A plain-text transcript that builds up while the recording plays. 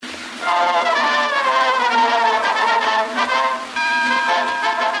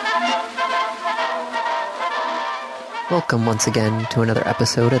Welcome once again to another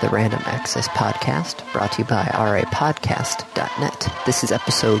episode of the Random Access Podcast, brought to you by rapodcast.net. This is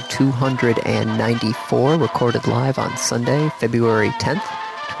episode 294, recorded live on Sunday, February 10th,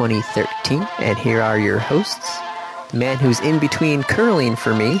 2013. And here are your hosts, the man who's in between curling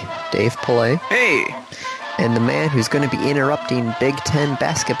for me, Dave Pillay. Hey! And the man who's going to be interrupting Big Ten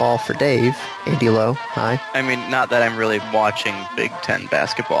basketball for Dave, Andy Lowe. Hi. I mean, not that I'm really watching Big Ten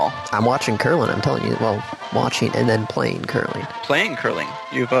basketball. I'm watching curling, I'm telling you. Well, watching and then playing curling. Playing curling?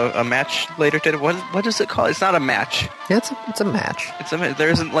 You have a match later today? What is it called? It's not a match. Yeah, it's a match. There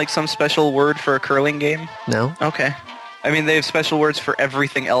isn't like some special word for a curling game? No? Okay. I mean, they have special words for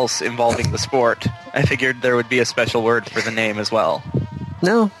everything else involving the sport. I figured there would be a special word for the name as well.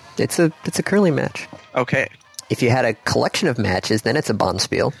 No, it's a curling match. Okay. If you had a collection of matches, then it's a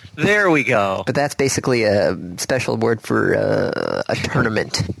bonspiel. There we go. But that's basically a special word for a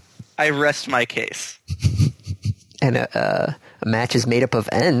tournament. I rest my case. And a match is made up of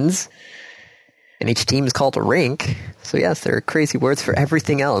ends, and each team is called a rink. So yes, there are crazy words for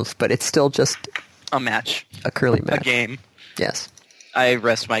everything else, but it's still just a match. A curling match. A game. Yes. I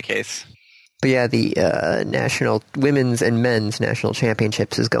rest my case. But yeah, the national women's and men's national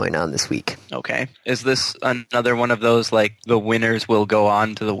championships is going on this week. Okay. Is this another one of those, like, the winners will go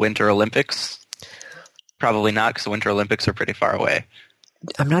on to the Winter Olympics? Probably not, because the Winter Olympics are pretty far away.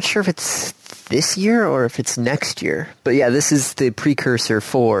 I'm not sure if it's this year or if it's next year. But yeah, this is the precursor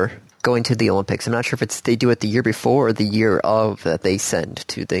for going to the Olympics. I'm not sure if they do it the year before or the year of that they send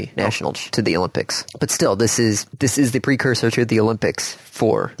to the to the Olympics. But still, this is the precursor to the Olympics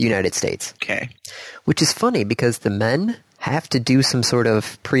for the United States. Okay. Which is funny because the men have to do some sort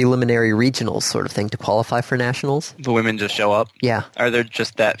of preliminary regionals sort of thing to qualify for nationals. The women just show up? Yeah. Are there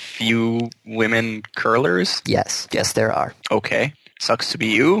just that few women curlers? Yes. Yes, there are. Okay. Sucks to be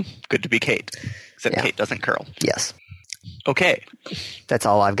you. Good to be Kate. Except Kate doesn't curl. Yes. Okay. That's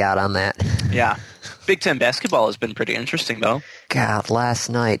all I've got on that. Yeah. Big Ten basketball has been pretty interesting, though. God, last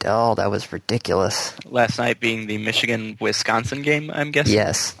night, that was ridiculous. Last night being the Michigan-Wisconsin game, I'm guessing?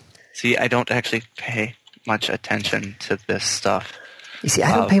 Yes. See, I don't actually pay much attention to this stuff. You see,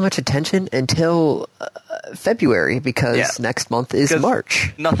 I don't pay much attention until February because next month is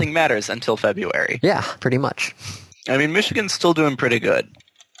March. Nothing matters until February. Yeah, pretty much. I mean, Michigan's still doing pretty good.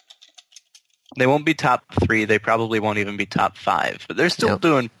 They won't be top 3. They probably won't even be top 5. But they're still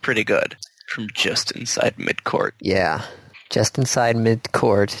doing pretty good from just inside midcourt. Yeah, just inside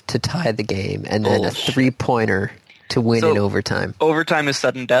midcourt to tie the game, and then a three-pointer to win in overtime. Overtime is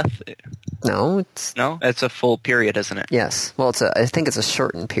sudden death? No, it's... No? It's a full period, isn't it? Yes. Well, I think it's a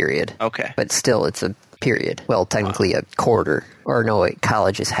shortened period. Okay. But still, it's a period. Well, technically a quarter. Or no, wait,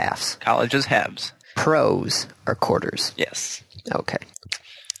 college is halves. College is halves. Pros are quarters. Yes. Okay.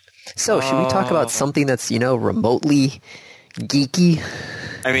 So, should we talk about something that's, remotely geeky?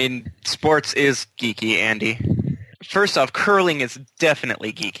 I mean, sports is geeky, Andy. First off, curling is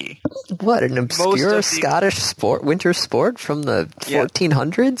definitely geeky. What, an obscure Scottish winter sport from the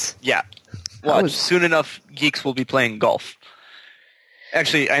 1400s? Yeah. Watch, soon enough, geeks will be playing golf.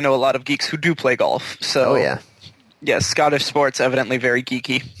 Actually, I know a lot of geeks who do play golf, so... Oh, yeah. Yes, Scottish sports, evidently very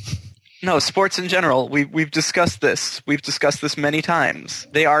geeky. No, sports in general, we've discussed this. We've discussed this many times.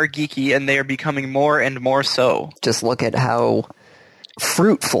 They are geeky, and they are becoming more and more so. Just look at how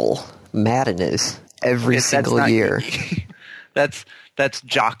fruitful Madden is every single year. That's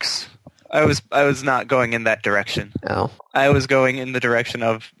jocks. I was not going in that direction. Oh. I was going in the direction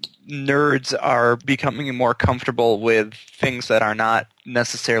of nerds are becoming more comfortable with things that are not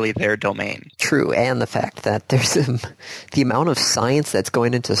necessarily their domain. True, and the fact that there's the amount of science that's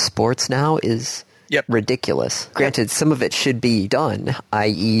going into sports now is ridiculous. Granted, some of it should be done,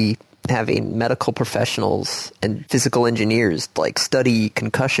 i.e. having medical professionals and physical engineers study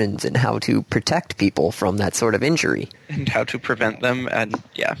concussions and how to protect people from that sort of injury. And how to prevent them, and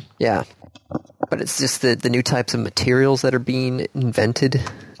yeah. Yeah. But it's just the new types of materials that are being invented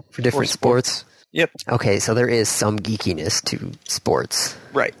for different sports. Yep. Okay, so there is some geekiness to sports.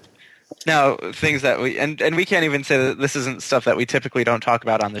 Right. Now, things that we... And we can't even say that this isn't stuff that we typically don't talk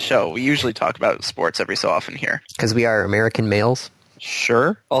about on the show. We usually talk about sports every so often here. Because we are American males?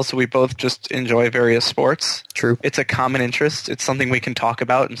 Sure. Also, we both just enjoy various sports. True. It's a common interest. It's something we can talk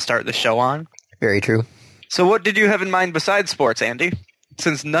about and start the show on. Very true. So what did you have in mind besides sports, Andy?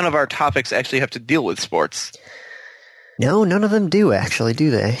 Since none of our topics actually have to deal with sports. No, none of them do, actually,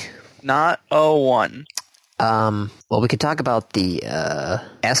 do they? Not a one. Well, we could talk about the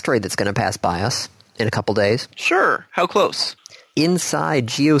asteroid that's going to pass by us in a couple days. Sure. How close? Inside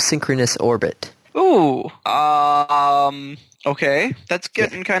geosynchronous orbit. Ooh. Okay, that's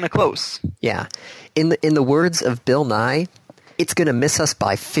getting kind of close. Yeah. In the words of Bill Nye, it's going to miss us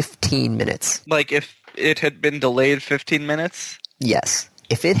by 15 minutes. Like if it had been delayed 15 minutes? Yes.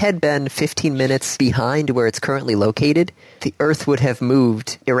 If it had been 15 minutes behind where it's currently located, the Earth would have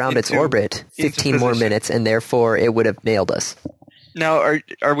moved around its orbit 15 more minutes, and therefore it would have nailed us. Now,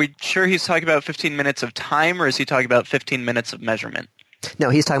 are we sure he's talking about 15 minutes of time, or is he talking about 15 minutes of measurement? No,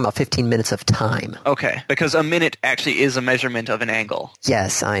 he's talking about 15 minutes of time. Okay, because a minute actually is a measurement of an angle.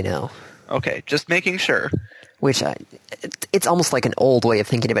 Yes, I know. Okay, just making sure. Which, it's almost like an old way of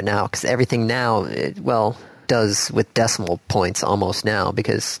thinking of it now, because everything now, does with decimal points almost now,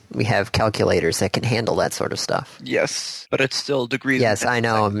 because we have calculators that can handle that sort of stuff. Yes, but it's still degrees. Yes, I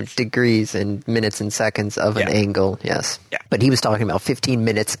know, degrees and minutes and seconds of an angle, yes. Yeah. But he was talking about 15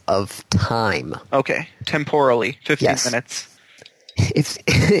 minutes of time. Okay, temporally, 15 minutes.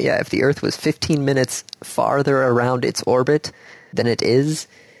 If the Earth was 15 minutes farther around its orbit than it is,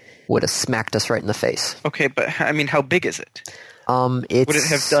 would have smacked us right in the face. Okay, but I mean, how big is it? Would it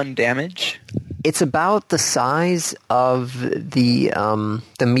have done damage? It's about the size of the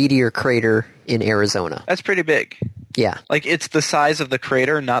meteor crater in Arizona. That's pretty big. Yeah. Like, it's the size of the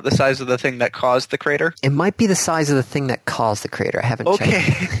crater, not the size of the thing that caused the crater? It might be the size of the thing that caused the crater. I haven't checked.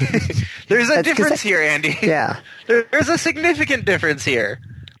 Okay. There's a difference here, Andy. Yeah. There's a significant difference here.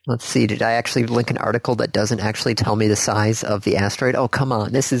 Let's see, did I actually link an article that doesn't actually tell me the size of the asteroid? Oh, come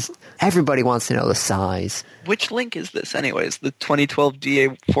on. Everybody wants to know the size. Which link is this, anyways? The 2012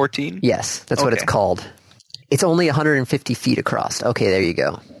 DA-14? Yes, that's what it's called. It's only 150 feet across. Okay, there you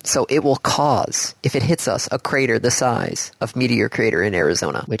go. So it will cause, if it hits us, a crater the size of Meteor Crater in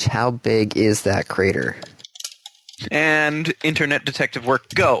Arizona. Which, how big is that crater? And Internet Detective Work,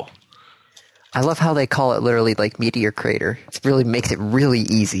 go! I love how they call it literally like Meteor Crater. It really makes it really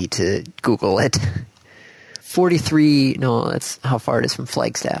easy to Google it. 43, no, that's how far it is from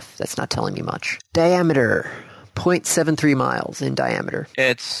Flagstaff. That's not telling me much. Diameter, 0.73 miles in diameter.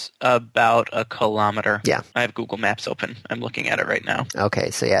 It's about a kilometer. Yeah. I have Google Maps open. I'm looking at it right now. Okay,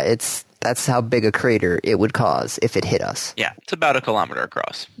 so yeah, that's how big a crater it would cause if it hit us. Yeah, it's about a kilometer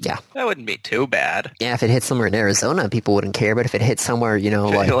across. Yeah. That wouldn't be too bad. Yeah, if it hit somewhere in Arizona, people wouldn't care, but if it hit somewhere,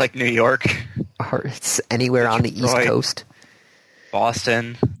 like New York. Or it's anywhere on the East Coast.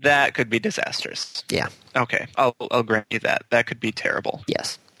 Boston, that could be disastrous. Yeah. Okay, I'll grant you that. That could be terrible.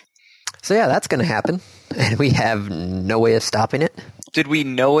 Yes. So yeah, that's going to happen, and we have no way of stopping it. Did we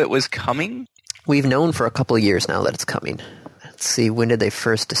know it was coming? We've known for a couple of years now that it's coming. Let's see, when did they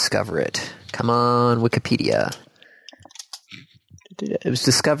first discover it? Come on, Wikipedia. It was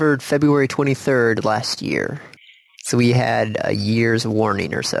discovered February 23rd last year. So we had a year's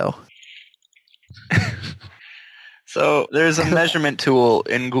warning or so. So there's a measurement tool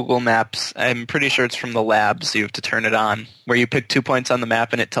in Google Maps. I'm pretty sure it's from the lab, so you have to turn it on, where you pick 2 points on the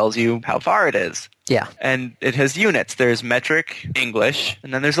map and it tells you how far it is. Yeah. And it has units. There's metric, English,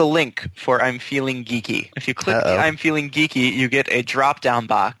 and then there's a link for I'm Feeling Geeky. If you click the I'm Feeling Geeky, you get a drop-down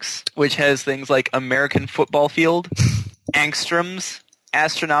box, which has things like American football field, angstroms,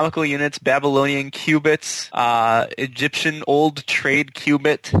 astronomical units, Babylonian cubits, Egyptian old trade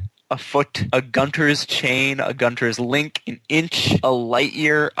cubit, a foot, a Gunter's chain, a Gunter's link, an inch, a light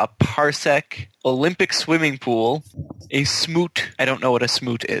year, a parsec, Olympic swimming pool, a smoot. I don't know what a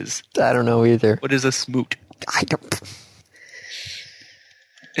smoot is. I don't know either. What is a smoot? I don't...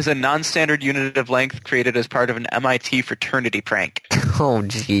 Is a non-standard unit of length created as part of an MIT fraternity prank. Oh,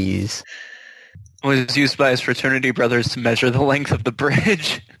 jeez. It was used by his fraternity brothers to measure the length of the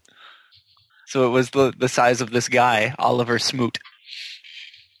bridge. So it was the size of this guy, Oliver Smoot.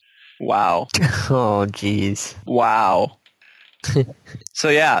 Wow. Oh, jeez. Wow. So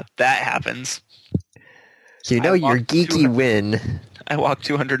yeah, that happens. Your geeky win. I walked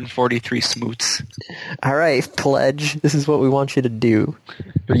 243 smoots. All right, pledge. This is what we want you to do.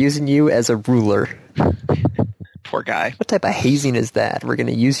 We're using you as a ruler. Poor guy. What type of hazing is that? We're going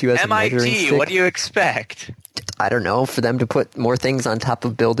to use you as MIT, a measuring stick? what do you expect? I don't know, for them to put more things on top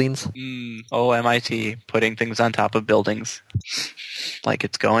of buildings? Oh, MIT, putting things on top of buildings. Like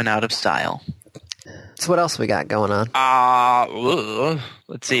it's going out of style. So what else we got going on?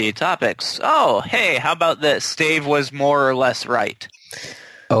 Let's see, topics. Oh, hey, how about this? Dave was more or less right.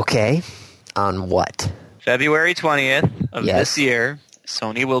 Okay. On what? February 20th of this year,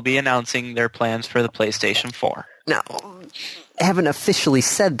 Sony will be announcing their plans for the PlayStation 4. Now, haven't officially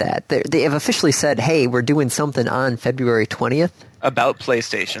said that. They have officially said, hey, we're doing something on February 20th. About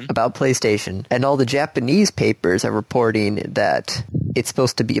PlayStation. About PlayStation. And all the Japanese papers are reporting that it's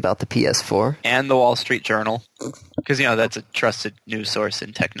supposed to be about the PS4. And the Wall Street Journal. Because, that's a trusted news source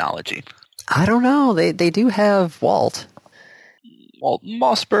in technology. I don't know. They do have Walt. Walt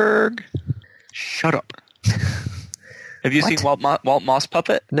Mossberg. Shut up. Have you seen Walt Moss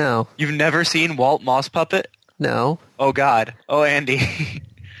Puppet? No. You've never seen Walt Moss Puppet? No. Oh, God. Oh, Andy.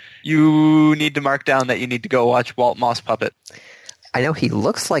 You need to mark down that you need to go watch Walt Moss Puppet. I know he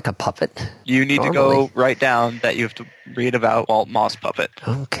looks like a puppet. You need to go write down that you have to read about Walt Moss Puppet.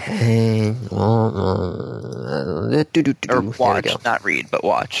 Okay. Or watch, not read, but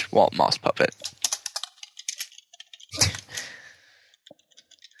watch Walt Moss Puppet.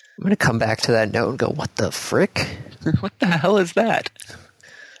 I'm going to come back to that note and go, what the frick? What the hell is that?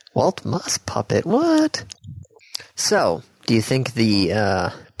 Walt Moss Puppet, what? So, do you think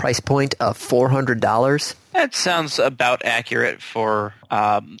the price point of $400? That sounds about accurate for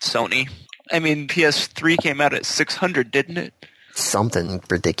Sony. I mean, PS3 came out at $600, didn't it? Something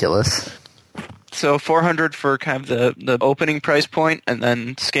ridiculous. So $400 for kind of the opening price point, and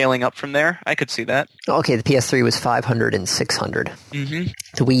then scaling up from there. I could see that. Okay, the PS3 was $500 and $600. Mm-hmm.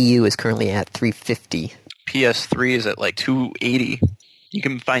 The Wii U is currently at $350. PS3 is at like $280. You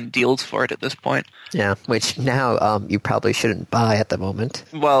can find deals for it at this point. Yeah, which now you probably shouldn't buy at the moment.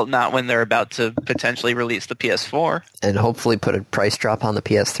 Well, not when they're about to potentially release the PS4. And hopefully put a price drop on the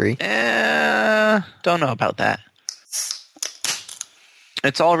PS3. Don't know about that.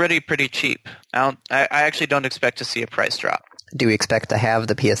 It's already pretty cheap. I actually don't expect to see a price drop. Do we expect to have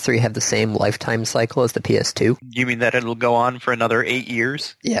the PS3 have the same lifetime cycle as the PS2? You mean that it'll go on for another 8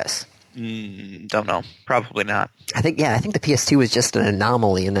 years? Yes. Don't know. Probably not. I think the PS2 was just an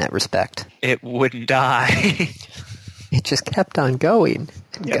anomaly in that respect. It wouldn't die. It just kept on going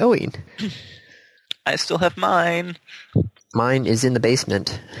and going. I still have mine. Mine is in the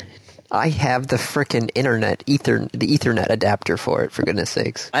basement. I have the frickin' the Ethernet adapter for it, for goodness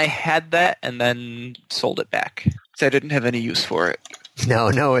sakes. I had that and then sold it back. So I didn't have any use for it.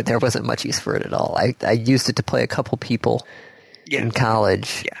 No, there wasn't much use for it at all. I used it to play a couple people in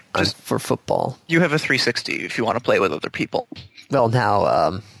college for football. You have a 360 if you want to play with other people. Well,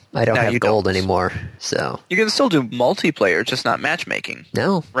 now I don't have gold anymore, so... You can still do multiplayer, just not matchmaking.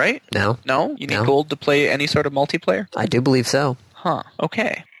 No. Right? No. No? You need gold to play any sort of multiplayer? I do believe so. Huh.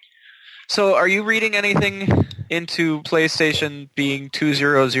 Okay. So are you reading anything into PlayStation being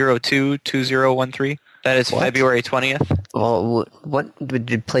 2002-2013? That is February 20th? Well,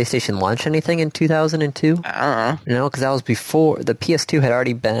 did PlayStation launch anything in 2002? I don't know. No, because that was before. The PS2 had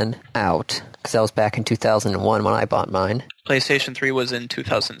already been out, because that was back in 2001 when I bought mine. PlayStation 3 was in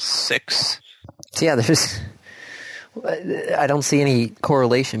 2006. So yeah, I don't see any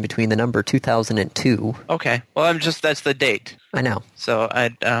correlation between the number 2002. Okay. Well, that's the date. I know. So I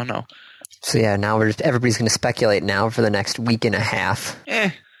don't know. So yeah, now everybody's going to speculate now for the next week and a half.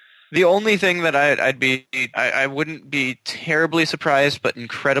 The only thing that I wouldn't be terribly surprised but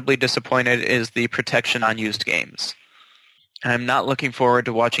incredibly disappointed is the protection on used games. I'm not looking forward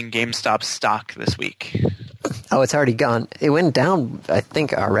to watching GameStop stock this week. Oh, it's already gone. It went down, I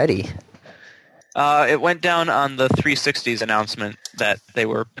think, already. It went down on the 360's announcement that they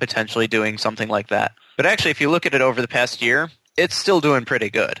were potentially doing something like that. But actually, if you look at it over the past year, it's still doing pretty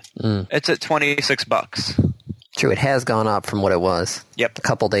good. It's at $26. True, it has gone up from what it was a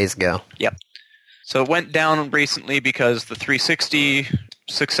couple days ago. Yep. So it went down recently because the 360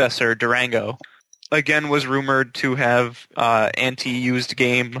 successor, Durango, again was rumored to have anti-used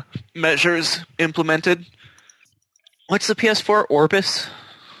game measures implemented. What's the PS4? Orbis?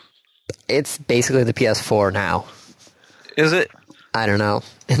 It's basically the PS4 now. Is it? I don't know.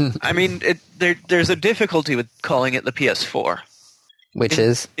 I mean, there's a difficulty with calling it the PS4. Which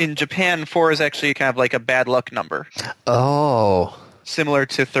is? In Japan, 4 is actually kind of like a bad luck number. Oh. Similar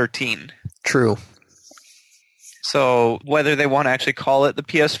to 13. True. So whether they want to actually call it the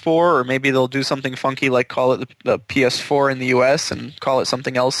PS4, or maybe they'll do something funky like call it the PS4 in the US and call it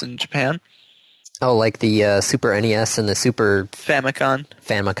something else in Japan. Oh, like the Super NES and the Super... Famicom.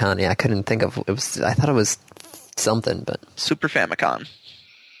 Famicom, yeah. I couldn't think of... I thought it was something, but... Super Famicom.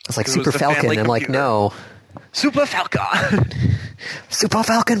 It's like Super Falcon. I'm like, no... Super Falcon! Super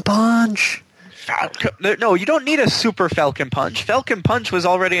Falcon Punch! No, you don't need a Super Falcon Punch. Falcon Punch was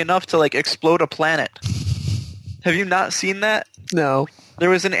already enough to, explode a planet. Have you not seen that? No. There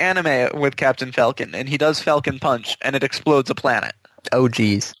was an anime with Captain Falcon, and he does Falcon Punch, and it explodes a planet. Oh,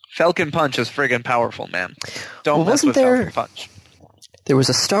 geez. Falcon Punch is friggin' powerful, man. Don't mess with Falcon Punch. There was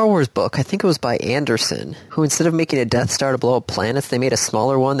a Star Wars book, I think it was by Anderson, who instead of making a Death Star to blow up planets, they made a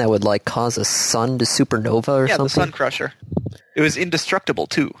smaller one that would cause a sun to supernova or something. Yeah, the Sun Crusher. It was indestructible,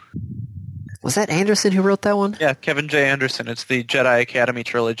 too. Was that Anderson who wrote that one? Yeah, Kevin J. Anderson. It's the Jedi Academy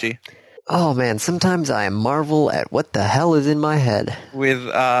trilogy. Oh, man, sometimes I marvel at what the hell is in my head. With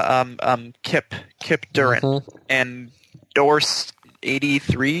Kip Durant, and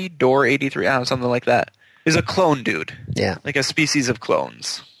 83, Door 83, I don't know, something like that. Is a clone dude. Yeah. Like a species of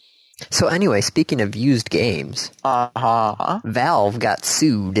clones. So anyway, speaking of used games, Valve got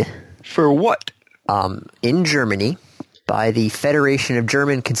sued. For what? In Germany by the Federation of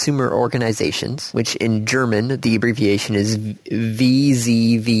German Consumer Organizations, which in German the abbreviation is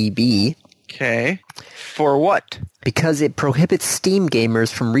VZVB. Okay. For what? Because it prohibits Steam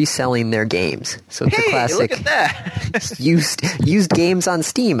gamers from reselling their games. So it's a classic look at that. used games on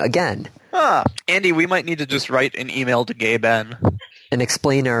Steam again. Andy, we might need to just write an email to Gay Ben. And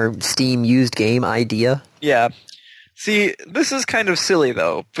explain our Steam used game idea. Yeah. See, this is kind of silly,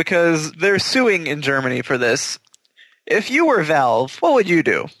 though, because they're suing in Germany for this. If you were Valve, what would you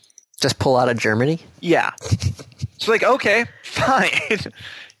do? Just pull out of Germany? Yeah. It's like, okay, fine.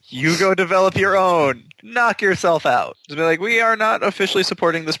 You go develop your own. Knock yourself out. Just be like, we are not officially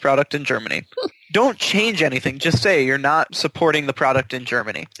supporting this product in Germany. Don't change anything. Just say you're not supporting the product in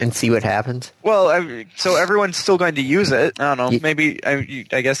Germany. And see what happens? Well, so everyone's still going to use it. I don't know. Maybe,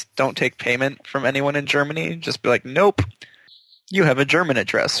 I guess, don't take payment from anyone in Germany. Just be like, nope. You have a German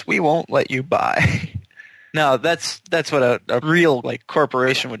address. We won't let you buy. No, that's what a real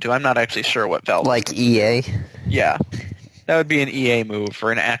corporation would do. I'm not actually sure what Valve. Like EA? Yeah. That would be an EA move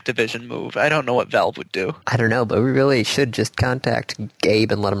or an Activision move. I don't know what Valve would do. I don't know, but we really should just contact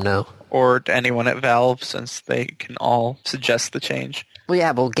Gabe and let him know. Or anyone at Valve, since they can all suggest the change. Well,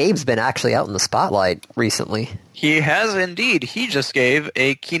 yeah, Gabe's been actually out in the spotlight recently. He has indeed. He just gave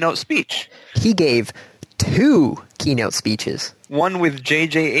a keynote speech. He gave 2 keynote speeches. One with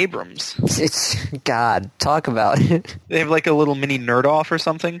J.J. Abrams. God, talk about it. They have a little mini nerd-off or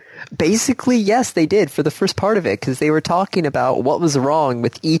something? Basically, yes, they did for the first part of it, because they were talking about what was wrong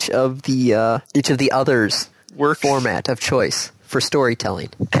with each of the others' format of choice for storytelling.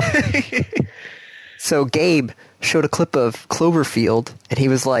 So Gabe showed a clip of Cloverfield, and he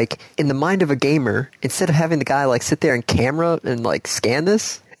was like, in the mind of a gamer, instead of having the guy sit there and camera and scan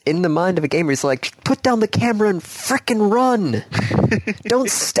this, in the mind of a gamer, he's like, put down the camera and frickin' run. Don't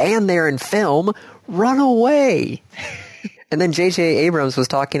stand there and film. Run away. And then J.J. Abrams was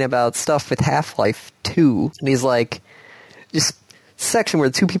talking about stuff with Half-Life 2, and he's like, just section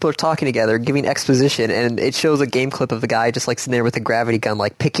where 2 people are talking together, giving exposition, and it shows a game clip of the guy just sitting there with a gravity gun,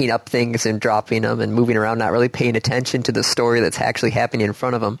 picking up things and dropping them and moving around, not really paying attention to the story that's actually happening in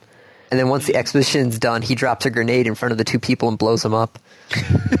front of him. And then once the exposition's done, he drops a grenade in front of the 2 people and blows them up.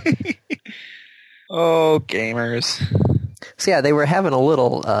 Oh, gamers. So yeah, they were having a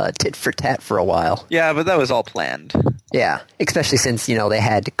little tit for tat for a while. Yeah, but that was all planned. Yeah, especially since, they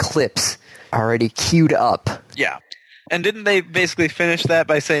had clips already queued up. Yeah. And didn't they basically finish that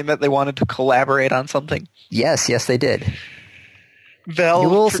by saying that they wanted to collaborate on something? Yes, they did.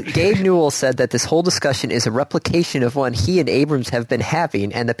 Valve. Gabe Newell said that this whole discussion is a replication of one he and Abrams have been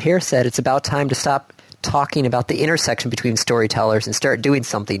having, and the pair said it's about time to stop talking about the intersection between storytellers and start doing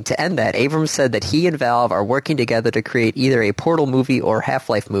something. To end that, Abrams said that he and Valve are working together to create either a Portal movie or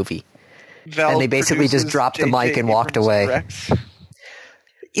Half-Life movie. Valve and they basically just dropped the mic and walked away. Rex.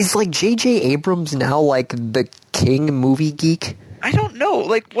 Is J.J. Abrams now the king movie geek? I don't know.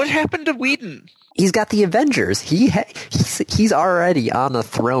 What happened to Whedon? He's got the Avengers. He's already on the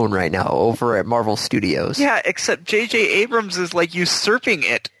throne right now over at Marvel Studios. Yeah, except J.J. Abrams is usurping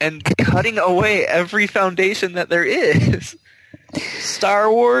it and cutting away every foundation that there is. Star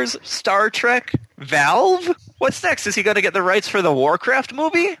Wars, Star Trek, Valve? What's next? Is he going to get the rights for the Warcraft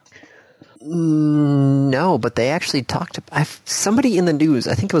movie? No, but they actually talked to somebody in the news.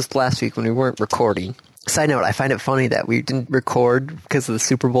 I think it was last week when we weren't recording. Side note, I find it funny that we didn't record because of the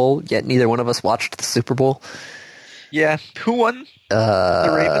Super Bowl, yet neither one of us watched the Super Bowl. Yeah. Who won?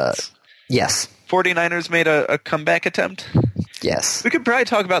 The Ravens? Yes. 49ers made a comeback attempt? Yes. We could probably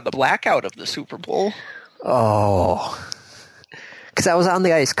talk about the blackout of the Super Bowl. Oh. Because I was on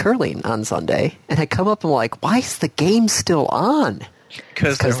the ice curling on Sunday, and I come up and I'm like, why is the game still on?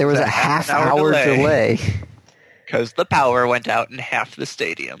 Because there was a half-hour delay. Because the power went out in half the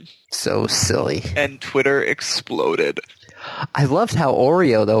stadium. So silly. And Twitter exploded. I loved how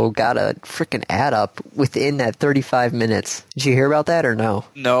Oreo, though, got a freaking ad up within that 35 minutes. Did you hear about that or no?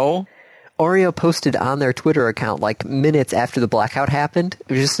 No. Oreo posted on their Twitter account, minutes after the blackout happened.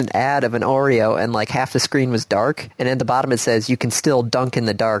 It was just an ad of an Oreo, and, half the screen was dark. And at the bottom it says, you can still dunk in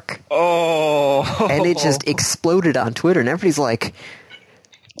the dark. Oh. And it just exploded on Twitter, and everybody's like,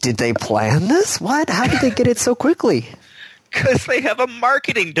 did they plan this? What? How did they get it so quickly? Because they have a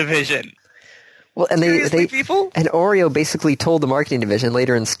marketing division. Well, and Seriously, people? And Oreo basically told the marketing division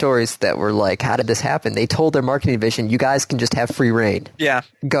later in stories that were like, how did this happen? They told their marketing division, you guys can just have free reign. Yeah.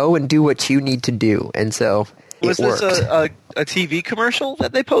 Go and do what you need to do. And so Was this a TV commercial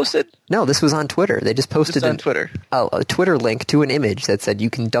that they posted? No, this was on Twitter. They just posted on Twitter. A Twitter link to an image that said you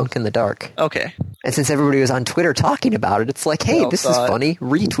can dunk in the dark. Okay. And since everybody was on Twitter talking about it, it's like, hey, this is funny.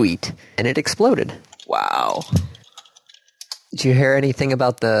 Retweet. And it exploded. Wow. Did you hear anything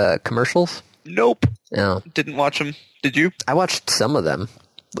about the commercials? Nope. No. Didn't watch them. Did you? I watched some of them.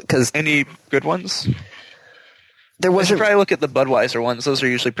 Any good ones? There wasn't. I should probably look at the Budweiser ones. Those are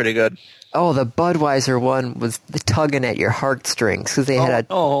usually pretty good. Oh, the Budweiser one was tugging at your heartstrings because they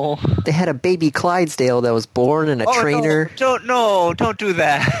had a baby Clydesdale that was born in a trainer. No, don't do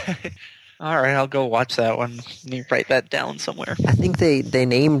that. All right, I'll go watch that one. Let me write that down somewhere. I think they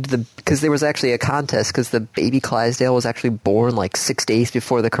named because there was actually a contest because the baby Clydesdale was actually born like 6 days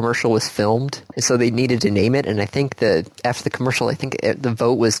before the commercial was filmed, and so they needed to name it. And I think after the commercial, the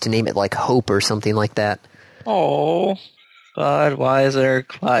vote was to name it like Hope or something like that. Oh, Budweiser,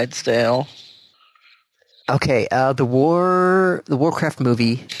 Clydesdale. Okay, the Warcraft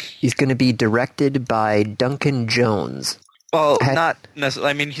movie is going to be directed by Duncan Jones. Well, not necessarily.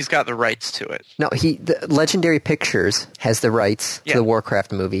 I mean, he's got the rights to it. No, the Legendary Pictures has the rights to the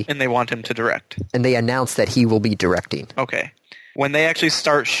Warcraft movie. And they want him to direct. And they announced that he will be directing. Okay. When they actually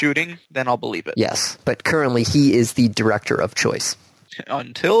start shooting, then I'll believe it. Yes, but currently he is the director of choice.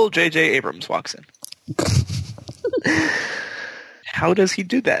 Until J.J. Abrams walks in. How does he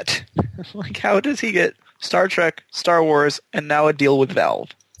do that? Like, how does he get Star Trek, Star Wars, and now a deal with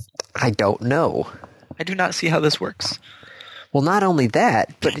Valve? I don't know. I do not see how this works. Well, not only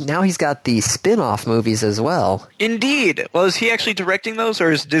that, but now he's got the spin-off movies as well. Indeed. Well, is he actually directing those,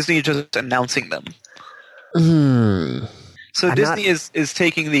 or is Disney just announcing them? So Disney is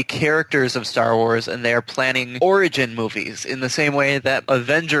taking the characters of Star Wars and they are planning origin movies in the same way that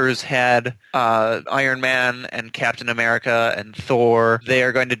Avengers had Iron Man and Captain America and Thor. They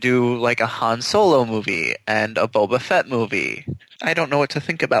are going to do like a Han Solo movie and a Boba Fett movie. I don't know what to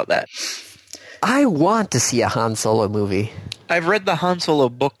think about that. I want to see a Han Solo movie. I've read the Han Solo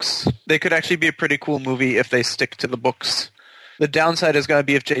books. They could actually be a pretty cool movie if they stick to the books. The downside is going to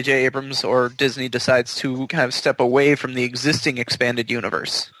be if J.J. Abrams or Disney decides to kind of step away from the existing expanded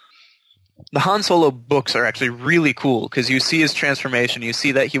universe. The Han Solo books are actually really cool because you see his transformation. You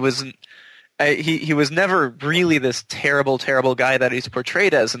see that he wasn't. He was never really this terrible, terrible guy that he's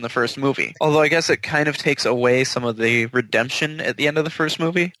portrayed as in the first movie. Although I guess it kind of takes away some of the redemption at the end of the first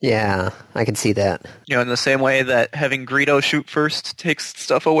movie. Yeah, I can see that. You know, in the same way that having Greedo shoot first takes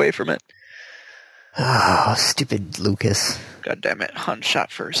stuff away from it. Oh, stupid Lucas. God damn it, Han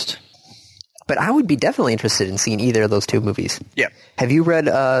shot first. But I would be definitely interested in seeing either of those two movies. Yeah. Have you read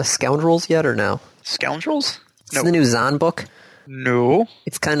Scoundrels yet or no? Scoundrels? It's the new Zahn book. No.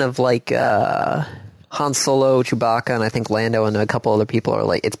 It's kind of like Han Solo, Chewbacca, and I think Lando and a couple other people are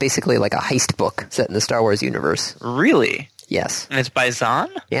like... It's basically like a heist book set in the Star Wars universe. Really? Yes. And it's by Zahn?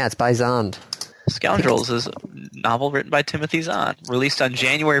 Yeah, it's by Zahn. Scoundrels is a novel written by Timothy Zahn, released on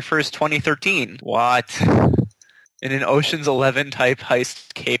January 1st, 2013. What? In an Ocean's 11 type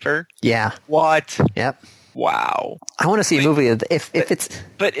heist caper? Yeah. What? Yep. Wow. I want to see a movie if it's...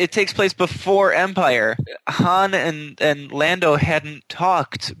 But it takes place before Empire. Han and Lando hadn't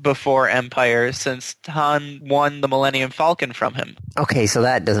talked before Empire since Han won the Millennium Falcon from him. Okay, so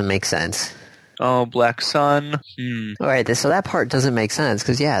that doesn't make sense. Oh, Black Sun. All right, so that part doesn't make sense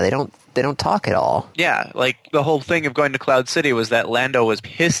because they don't talk at all. Yeah, like the whole thing of going to Cloud City was that Lando was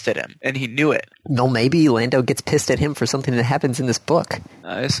pissed at him, and he knew it. No, maybe Lando gets pissed at him for something that happens in this book.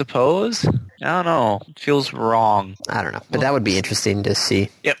 I suppose. I don't know. It feels wrong. I don't know, but that would be interesting to see.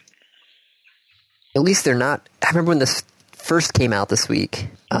 Yep. At least they're not... I remember when this first came out this week,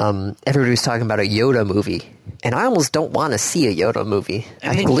 everybody was talking about a Yoda movie. And I almost don't want to see a Yoda movie.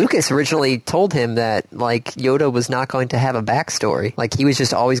 I think Lucas originally told him that, like, Yoda was not going to have a backstory. Like, he was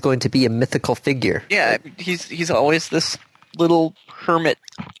just always going to be a mythical figure. Yeah, he's always this little hermit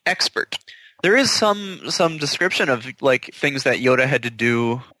expert. There is some description of, like, things that Yoda had to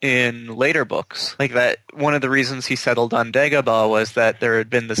do in later books. Like that one of the reasons he settled on Dagobah was that there had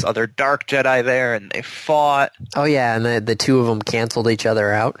been this other dark Jedi there and they fought. Oh yeah, and the two of them canceled each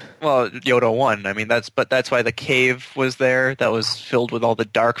other out. Well, Yoda won. I mean, that's why the cave was there. That was filled with all the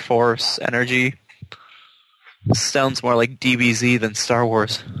dark force energy. Sounds more like DBZ than Star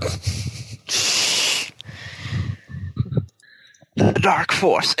Wars. The dark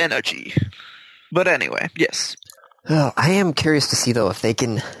force energy. But anyway, yes. Oh, I am curious to see, though, if they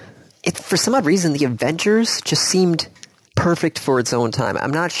can... for some odd reason, the Avengers just seemed perfect for its own time.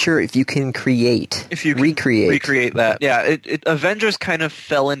 I'm not sure if you can recreate that. Yeah, Avengers kind of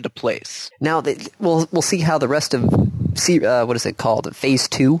fell into place. Now, we'll see how the rest of see, what is it called? Phase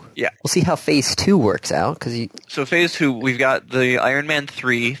 2? Yeah. We'll see how Phase 2 works out. So Phase 2, we've got the Iron Man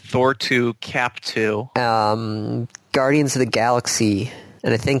 3, Thor 2, Cap 2. Guardians of the Galaxy,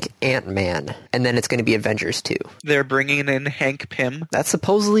 and I think Ant-Man. And then it's going to be Avengers 2. They're bringing in Hank Pym. That's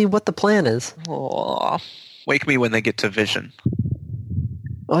supposedly what the plan is. Aww. Wake me when they get to Vision.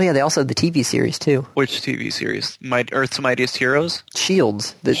 Oh, yeah, they also have the TV series, too. Which TV series? Earth's Mightiest Heroes?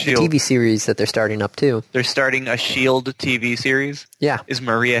 Shields, the TV series that they're starting up, too. They're starting a S.H.I.E.L.D. TV series? Yeah. Is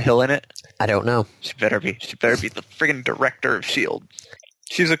Maria Hill in it? I don't know. She better be. She better be the friggin' director of S.H.I.E.L.D.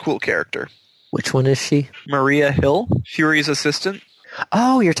 She's a cool character. Which one is she? Maria Hill, Fury's assistant.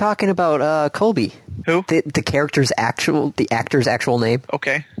 Oh, you're talking about Colby. Who? The actor's actual name.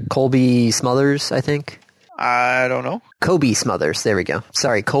 Okay. Colby Smothers, I think. I don't know. Kobe Smothers. There we go.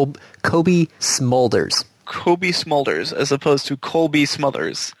 Sorry, Kobe Smulders. Kobe Smulders, as opposed to Colby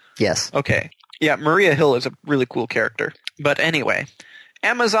Smothers. Yes. Okay. Yeah, Maria Hill is a really cool character. But anyway,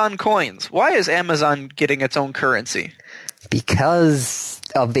 Amazon coins. Why is Amazon getting its own currency? Because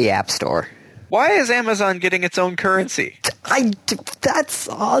of the App Store. Why is Amazon getting its own currency? That's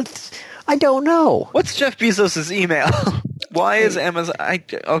odd. I don't know. What's Jeff Bezos' email? Why is Amazon...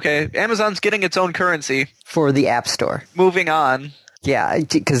 Amazon's getting its own currency. For the App Store. Moving on. Yeah,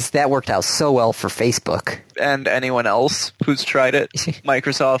 because that worked out so well for Facebook. And anyone else who's tried it.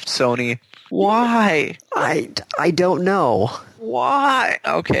 Microsoft, Sony. Why? I don't know. Why?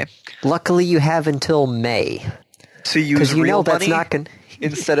 Okay. Luckily, you have until May. To use real money not gonna...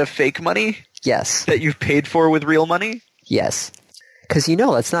 instead of fake money? Yes. That you've paid for with real money? Yes. Because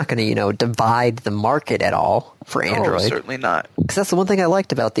that's not going to, divide the market at all for Android. Oh, certainly not. Because that's the one thing I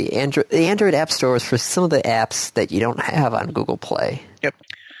liked about the Android App Store is for some of the apps that you don't have on Google Play. Yep.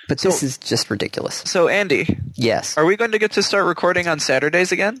 But this is just ridiculous. So, Andy. Yes. Are we going to get to start recording on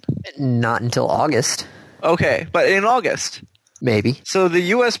Saturdays again? Not until August. Okay, but in August. Maybe. So the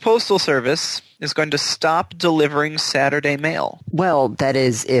U.S. Postal Service is going to stop delivering Saturday mail. Well, that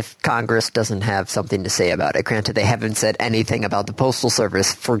is if Congress doesn't have something to say about it. Granted, they haven't said anything about the Postal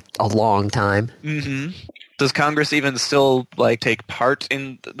Service for a long time. Mm-hmm. Does Congress even still take part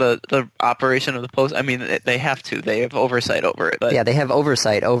in the operation of the post? I mean, they have to. They have oversight over it. But. Yeah, they have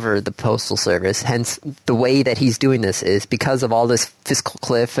oversight over the Postal Service. Hence, the way that he's doing this is because of all this fiscal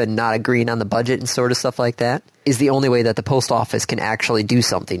cliff and not agreeing on the budget and sort of stuff like that is the only way that the post office can actually do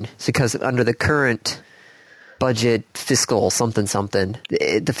something. It's because under the current budget, fiscal something,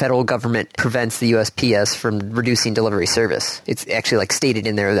 the federal government prevents the USPS from reducing delivery service. It's actually stated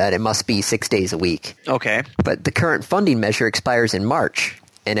in there that it must be 6 days a week. Okay. But the current funding measure expires in March.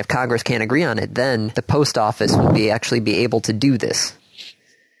 And if Congress can't agree on it, then the post office will be able to do this.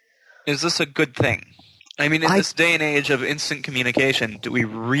 Is this a good thing? I mean, in this day and age of instant communication, do we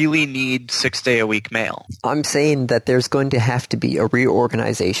really need 6 day a week mail? I'm saying that there's going to have to be a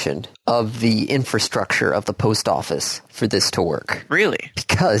reorganization of the infrastructure of the post office for this to work. Really?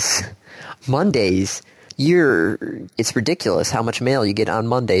 Because Mondays, it's ridiculous how much mail you get on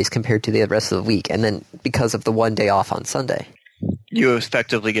Mondays compared to the rest of the week. And then because of the 1 day off on Sunday. You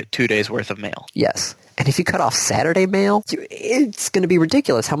effectively get 2 days worth of mail. Yes. And if you cut off Saturday mail, it's going to be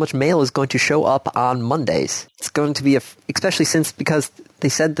ridiculous how much mail is going to show up on Mondays. It's going to be, especially because they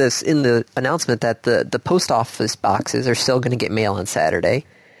said this in the announcement that the post office boxes are still going to get mail on Saturday.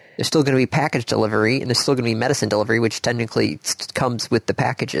 There's still going to be package delivery, and there's still going to be medicine delivery, which technically comes with the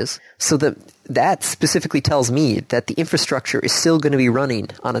packages. So that specifically tells me that the infrastructure is still going to be running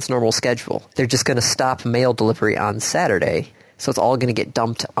on its normal schedule. They're just going to stop mail delivery on Saturday. So it's all going to get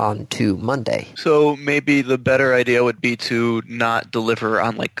dumped onto Monday. So maybe the better idea would be to not deliver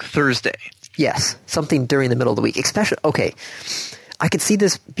on Thursday. Yes, something during the middle of the week. Especially, okay, I could see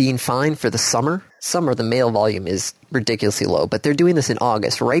this being fine for the summer. Summer, the mail volume is ridiculously low, but they're doing this in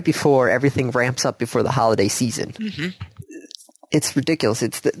August, right before everything ramps up before the holiday season. Mm-hmm. It's ridiculous.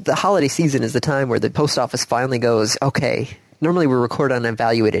 It's the holiday season is the time where the post office finally goes, okay, normally we record on an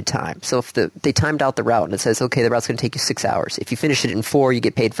evaluated time. So if they timed out the route and it says, okay, the route's going to take you 6 hours. If you finish it in 4, you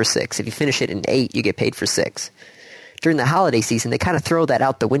get paid for 6. If you finish it in 8, you get paid for 6. During the holiday season, they kind of throw that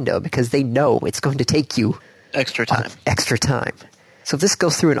out the window because they know it's going to take you extra time. So if this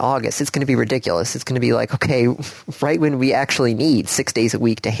goes through in August, it's going to be ridiculous. It's going to be okay, right when we actually need 6 days a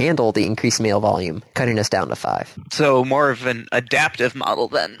week to handle the increased mail volume, cutting us down to 5. So more of an adaptive model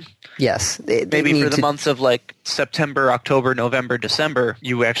then. Yes. Maybe for the months of September, October, November, December,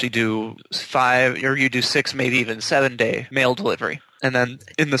 you actually do 5, or you do 6, maybe even 7 day mail delivery. And then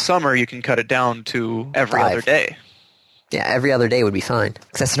in the summer, you can cut it down to every 5. other day. Yeah, every other day would be fine.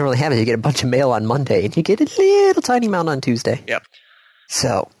 Because that's normally happens. You get a bunch of mail on Monday, and you get a little tiny amount on Tuesday. Yep.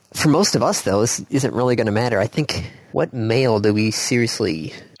 So, For most of us, though, this isn't really going to matter. I think, what mail do we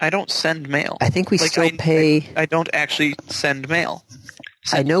seriously... I don't send mail. I think we still pay... I don't actually send mail.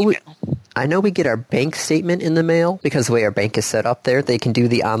 I know we get our bank statement in the mail because the way our bank is set up there, they can do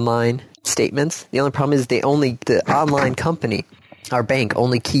the online statements. The only problem is the online company, our bank,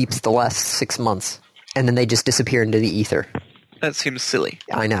 only keeps the last 6 months, and then they just disappear into the ether. That seems silly.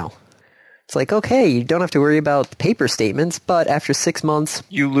 I know. It's like, okay, you don't have to worry about paper statements, but after 6 months...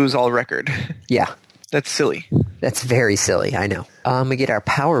 You lose all record. Yeah. That's silly. That's very silly, I know. We get our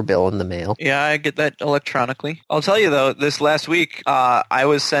power bill in the mail. Yeah, I get that electronically. I'll tell you, though, this last week, I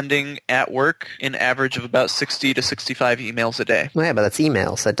was sending at work an average of about 60 to 65 emails a day. Well, yeah, but that's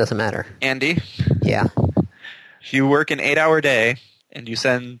emails. That doesn't matter. Andy? Yeah? If you work an 8-hour day and you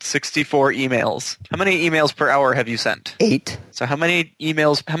send 64 emails, how many emails per hour have you sent? 8. So how many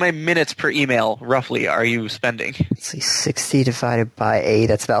minutes per email, roughly, are you spending? Let's see, 60 divided by 8,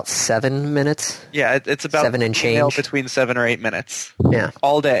 that's about 7 minutes? Yeah, it's about 7 and change. Between 7 or 8 minutes. Yeah.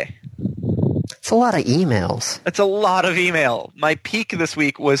 All day. It's a lot of emails. It's a lot of email. My peak this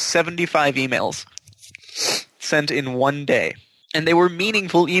week was 75 emails sent in one day. And they were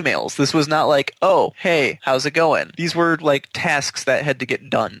meaningful emails. This was not like, oh, hey, how's it going? These were like tasks that had to get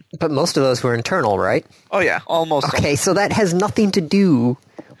done. But most of those were internal, right? Oh, yeah, almost. Okay, so that has nothing to do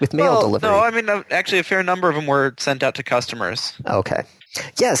with mail delivery. No, I mean, actually a fair number of them were sent out to customers. Okay.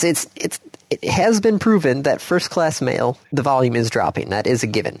 Yes, it has been proven that first-class mail, the volume is dropping. That is a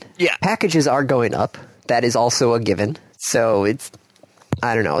given. Yeah. Packages are going up. That is also a given. So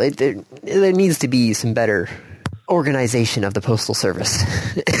I don't know. There needs to be some better organization of the Postal Service.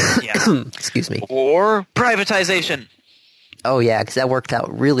 Yeah. Excuse me. Or privatization. Oh, yeah, because that worked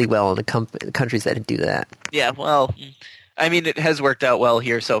out really well in the countries that do that. Yeah, well, I mean, it has worked out well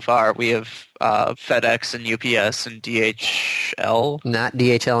here so far. We have FedEx and UPS and DHL. Not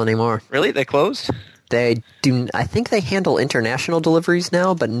DHL anymore. Really? They closed? They do. I think they handle international deliveries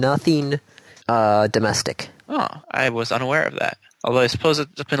now, but nothing domestic. Oh, I was unaware of that. Although I suppose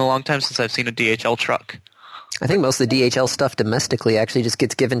it's been a long time since I've seen a DHL truck. I think most of the DHL stuff domestically actually just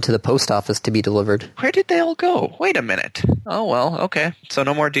gets given to the post office to be delivered. Where did they all go? Wait a minute. Oh, well, okay. So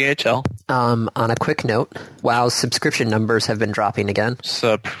no more DHL. On a quick note, WoW's subscription numbers have been dropping again.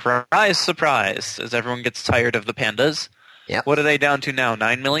 Surprise, surprise, as everyone gets tired of the pandas. Yep. What are they down to now,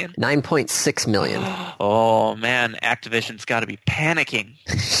 9 million? 9.6 million. Oh, man, Activision's got to be panicking.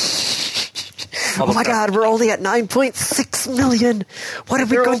 Oh my god, we're only at 9.6 million! What are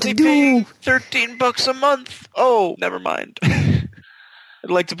we going to do? $13 a month! Oh, never mind. I'd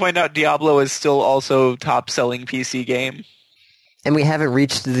like to point out Diablo is still also top-selling PC game. And we haven't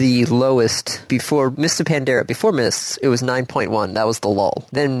reached the lowest before Mists of Pandaria. Before Mists, it was 9.1. That was the lull.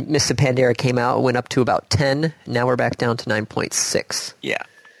 Then Mists of Pandaria came out, went up to about 10. Now we're back down to 9.6. Yeah,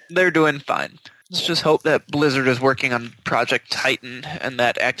 they're doing fine. Let's just hope that Blizzard is working on Project Titan and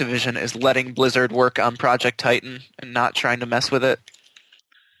that Activision is letting Blizzard work on Project Titan and not trying to mess with it.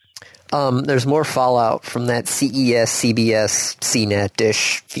 There's more fallout from that CES, CBS, CNET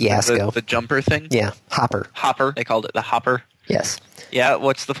dish fiasco. The jumper thing? Yeah, Hopper. Hopper. They called it the Hopper. Yes. Yeah,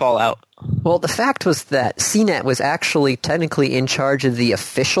 what's the fallout? Well, the fact was that CNET was actually technically in charge of the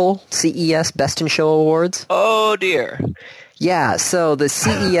official CES Best in Show Awards. Oh, dear. Yeah, so the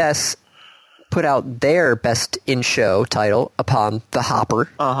CES put out their Best in Show title upon the Hopper.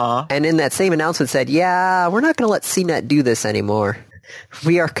 Uh-huh. And in that same announcement said, yeah, we're not going to let CNET do this anymore.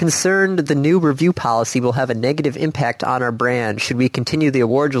 We are concerned the new review policy will have a negative impact on our brand should we continue the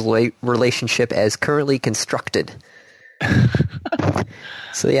awards relationship as currently constructed.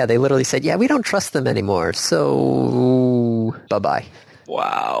 So yeah, they literally said, yeah, we don't trust them anymore, so bye-bye.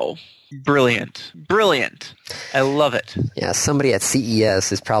 Wow. Brilliant. Brilliant. I love it. Yeah, somebody at CES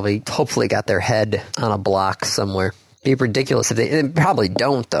has probably hopefully got their head on a block somewhere. It'd be ridiculous if they probably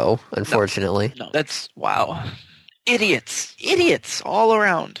don't, though, unfortunately. No, that's, wow. Idiots. Idiots all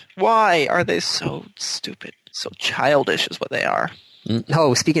around. Why are they so stupid? So childish is what they are.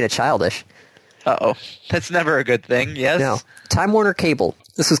 Oh, speaking of childish. Uh-oh. That's never a good thing, yes? No. Time Warner Cable.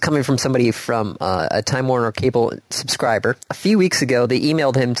 This was coming from somebody from a Time Warner Cable subscriber. A few weeks ago, they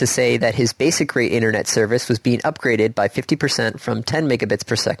emailed him to say that his basic rate internet service was being upgraded by 50% from 10 megabits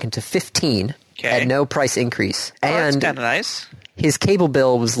per second to 15 at no price increase. Oh, and that's kind of nice. His cable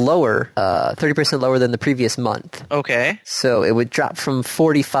bill was lower, 30% lower than the previous month. Okay. So it would drop from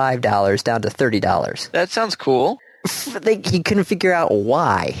 $45 down to $30. That sounds cool. He couldn't figure out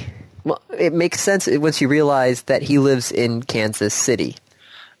why. Well, it makes sense once you realize that he lives in Kansas City.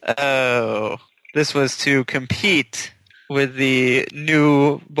 Oh, this was to compete with the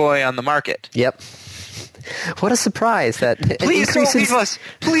new boy on the market. Yep. What a surprise that Please don't leave us.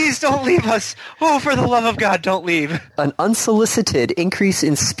 Please don't leave us. Oh, for the love of God, don't leave. An unsolicited increase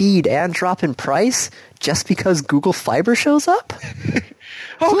in speed and drop in price just because Google Fiber shows up?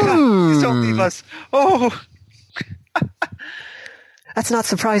 Oh, God, please don't leave us. Oh. That's not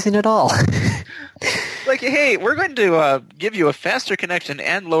surprising at all. Like, hey, we're going to give you a faster connection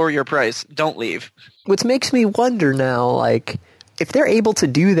and lower your price. Don't leave. Which makes me wonder now, like, if they're able to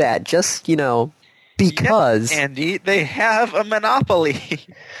do that just, because... Yep, Andy, they have a monopoly.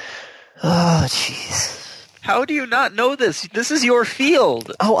 Oh, jeez. How do you not know this? This is your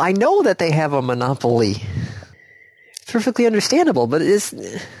field. Oh, I know that they have a monopoly. Perfectly understandable, but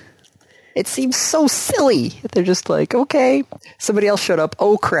it seems so silly. They're just like, okay, somebody else showed up.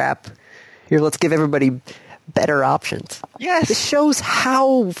 Oh, crap. Here, let's give everybody better options. Yes. This shows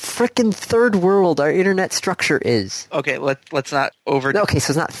how frickin' third world our internet structure is. Okay, let's not over... Okay,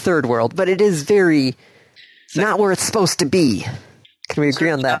 so it's not third world, but it is very not where it's supposed to be. Can we agree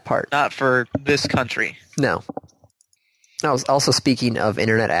on that part? Not for this country. No. I was also speaking of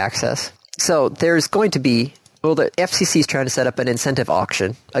internet access. So there's going to be... Well, the FCC is trying to set up an incentive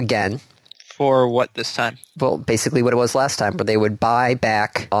auction again. For what this time? Well, basically what it was last time, where they would buy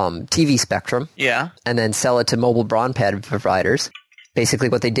back TV spectrum. Yeah. And then sell it to mobile broadband providers. Basically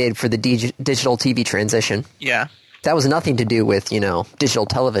what they did for the digital TV transition. Yeah. That was nothing to do with, digital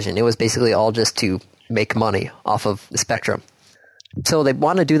television. It was basically all just to make money off of the spectrum. So they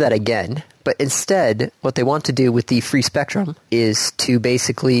want to do that again, but instead, what they want to do with the free spectrum is to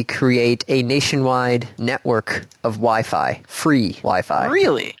basically create a nationwide network of Wi-Fi, free Wi-Fi.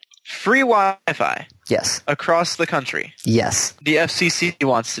 Really? Free Wi-Fi? Yes. Across the country? Yes. The FCC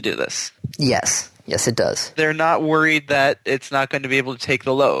wants to do this? Yes. Yes, it does. They're not worried that it's not going to be able to take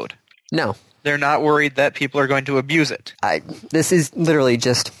the load? No. They're not worried that people are going to abuse it? This is literally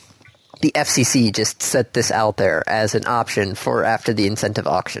just... The FCC just set this out there as an option for after the incentive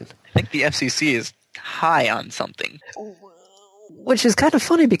auction. I think the FCC is high on something. Which is kind of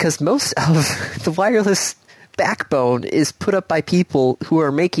funny because most of the wireless backbone is put up by people who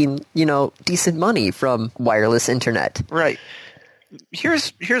are making, decent money from wireless internet. Right.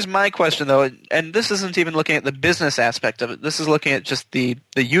 Here's my question, though, and this isn't even looking at the business aspect of it. This is looking at just the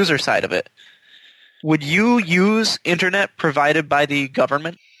user side of it. Would you use internet provided by the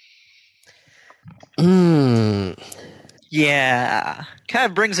government? Yeah. Kind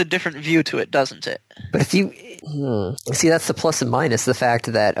of brings a different view to it, doesn't it? But if you... See, that's the plus and minus, the fact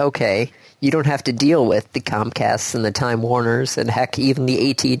that, okay, you don't have to deal with the Comcasts and the Time Warners and, heck, even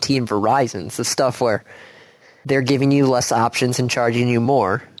the AT&T and Verizons, the stuff where they're giving you less options and charging you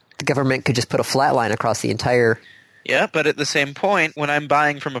more. The government could just put a flat line across the entire... Yeah, but at the same point, when I'm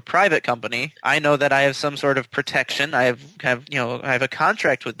buying from a private company, I know that I have some sort of protection. I have a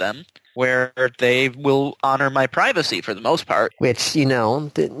contract with them where they will honor my privacy for the most part. Which, you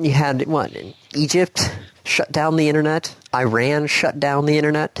had, Egypt shut down the internet. Iran shut down the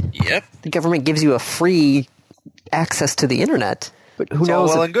internet. Yep. The government gives you a free access to the internet. But who knows?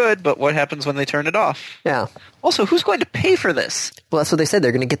 All well and good, but what happens when they turn it off? Yeah. Also, who's going to pay for this? Well, that's what they said.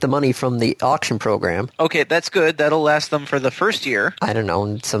 They're going to get the money from the auction program. Okay, that's good. That'll last them for the first year. I don't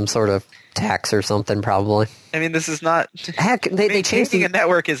know, some sort of tax or something, probably. I mean, this is not... Heck, they changed a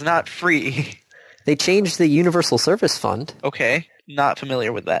network is not free. They changed the Universal Service Fund. Okay, not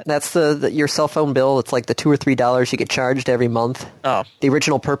familiar with that. That's your cell phone bill. It's like the $2 or $3 you get charged every month. Oh. The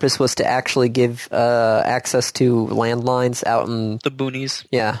original purpose was to actually give access to landlines out in... The boonies.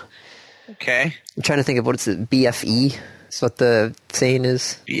 Yeah. Okay. I'm trying to think of what it's BFE. That's what the saying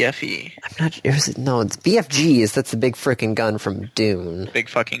is. BFE. I'm not... No, it's BFG. That's the big frickin' gun from Dune. Big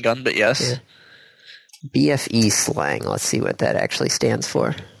fucking gun, but yes. Yeah. BFE slang. Let's see what that actually stands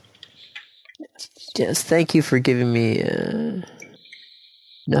for. Yes, thank you for giving me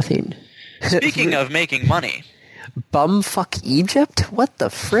nothing. Speaking of making money. Bumfuck Egypt? What the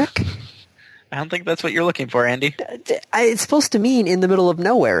frick? I don't think that's what you're looking for, Andy. It's supposed to mean in the middle of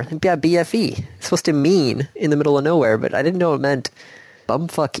nowhere. Yeah, BFE. It's supposed to mean in the middle of nowhere, but I didn't know it meant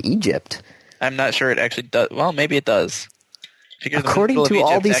bumfuck Egypt. I'm not sure it actually does. Well, maybe it does. According to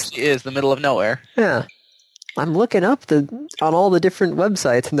all these... actually is the middle of nowhere. Yeah. I'm looking up on all the different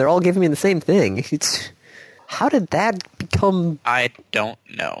websites, and they're all giving me the same thing. How did that become... I don't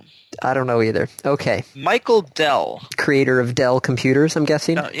know. I don't know either. Okay. Michael Dell. Creator of Dell Computers, I'm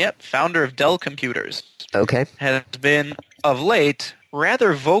guessing? Yep, founder of Dell Computers. Okay. Has been, of late,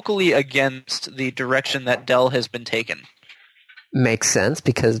 rather vocally against the direction that Dell has been taken. Makes sense,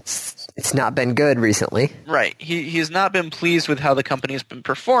 because it's not been good recently. Right. He's not been pleased with how the company has been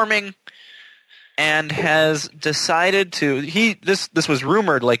performing. and has decided to this was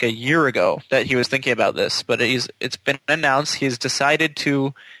rumored like a year ago that he was thinking about this, but it's been announced he's decided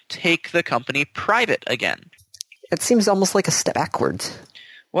to take the company private again. It seems almost like a step backwards.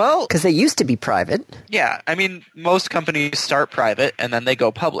 Well, because they used to be private. Yeah, I mean, most companies start private and then they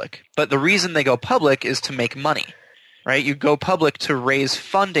go public. But the reason they go public is to make money, right? You go public to raise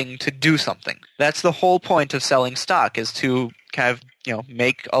funding to do something. That's the whole point of selling stock, is to kind of,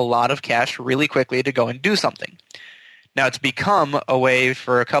 make a lot of cash really quickly to go and do something. Now, it's become a way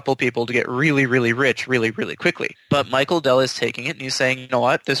for a couple people to get really, really rich really, really quickly. But Michael Dell is taking it and he's saying, you know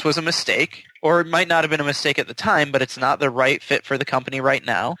what, this was a mistake. Or it might not have been a mistake at the time, but it's not the right fit for the company right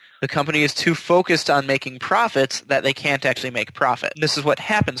now. The company is too focused on making profits that they can't actually make profit. This is what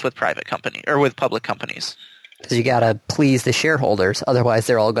happens with private company or with public companies. Because you got to please the shareholders, otherwise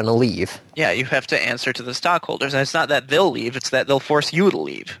they're all going to leave. Yeah, you have to answer to the stockholders. And it's not that they'll leave, it's that they'll force you to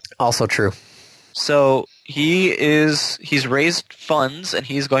leave. Also true. So he's raised funds and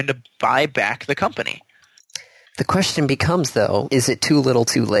he's going to buy back the company. The question becomes, though, is it too little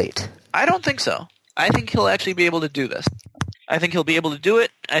too late? I don't think so. I think he'll actually be able to do this. I think he'll be able to do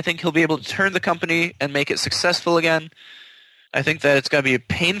it. I think he'll be able to turn the company and make it successful again. I think that it's going to be a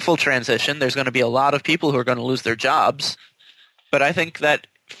painful transition. There's going to be a lot of people who are going to lose their jobs. But I think that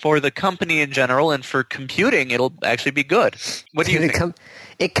for the company in general and for computing, it'll actually be good. What do you think?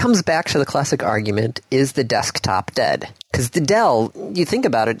 It comes back to the classic argument, is the desktop dead? Because the Dell, you think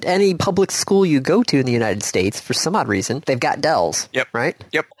about it, any public school you go to in the United States, for some odd reason, they've got Dells. Yep. Right?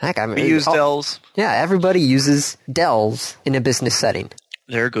 Yep. Heck, we use Dells. Yeah, everybody uses Dells in a business setting.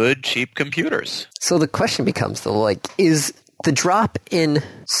 They're good, cheap computers. So the question becomes, though, is the drop in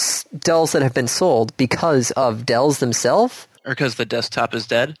Dells that have been sold because of Dells themselves? Or because the desktop is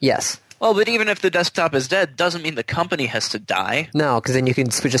dead? Yes. Well, but even if the desktop is dead, doesn't mean the company has to die. No, because then you can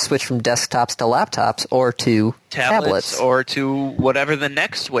just switch from desktops to laptops or to tablets. Or to whatever the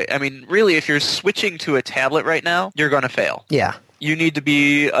next way. I mean, really, if you're switching to a tablet right now, you're going to fail. Yeah. You need to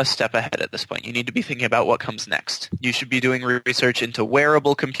be a step ahead at this point. You need to be thinking about what comes next. You should be doing research into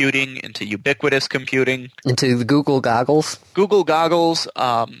wearable computing, into ubiquitous computing. Into the Google goggles? Google goggles.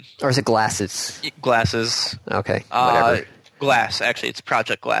 Or is it glasses? Glasses. Okay, whatever. Glass, actually. It's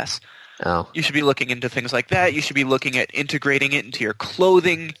Project Glass. Oh. You should be looking into things like that. You should be looking at integrating it into your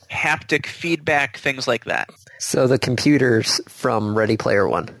clothing, haptic feedback, things like that. So the computers from Ready Player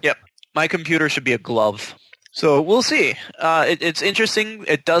One. Yep. My computer should be a glove. So we'll see. It's interesting.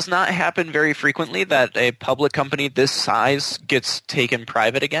 It does not happen very frequently that a public company this size gets taken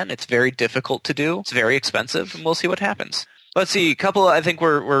private again. It's very difficult to do. It's very expensive, and we'll see what happens. Let's see. I think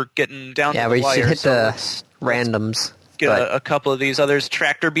we're getting down to the wire. Yeah, we should hit the randoms. Get a couple of these others.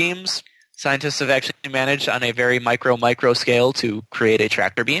 Tractor beams. Scientists have actually managed on a very micro scale to create a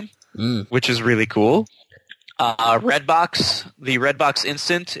tractor beam, which is really cool. Redbox, the Redbox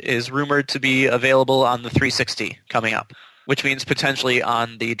Instant is rumored to be available on the 360 coming up, which means potentially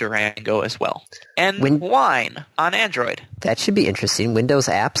on the Durango as well. And Wine on Android. That should be interesting. Windows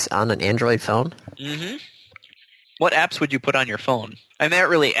apps on an Android phone? Mm-hmm. What apps would you put on your phone? I mean, they're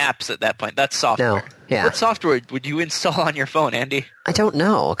not really apps at that point. That's software. No, yeah. What software would you install on your phone, Andy? I don't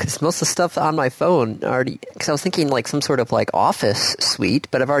know, because most of the stuff on my phone already... Because I was thinking some sort of Office suite,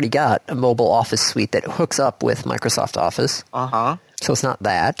 but I've already got a mobile Office suite that hooks up with Microsoft Office. Uh-huh. So it's not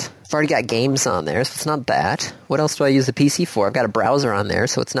that. I've already got games on there, so it's not that. What else do I use the PC for? I've got a browser on there,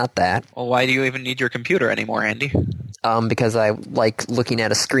 so it's not that. Well, why do you even need your computer anymore, Andy? Because I like looking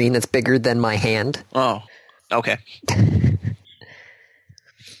at a screen that's bigger than my hand. Oh, okay.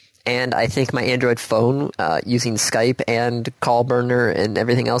 And I think my Android phone, using Skype and Callburner and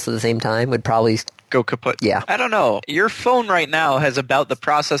everything else at the same time, would probably... go kaput. Yeah. I don't know. Your phone right now has about the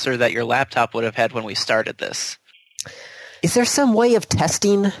processor that your laptop would have had when we started this. Is there some way of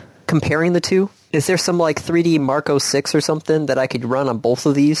comparing the two? Is there some 3D Mark 06 or something that I could run on both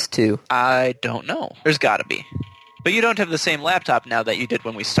of these too? I don't know. There's got to be. But you don't have the same laptop now that you did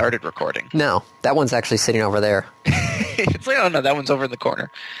when we started recording. No, that one's actually sitting over there. It's oh no, that one's over in the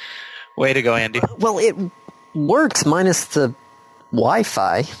corner. Way to go, Andy. Well, it works minus the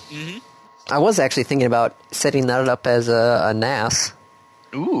Wi-Fi. Mm-hmm. I was actually thinking about setting that up as a NAS.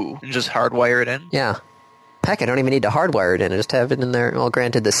 Ooh, and just hardwire it in? Yeah. Heck, I don't even need to hardwire it in. I just have it in there. Well,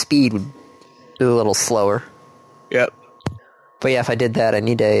 granted, the speed would be a little slower. Yep. But yeah, if I did that, I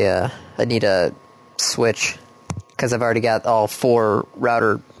need a switch because I've already got all 4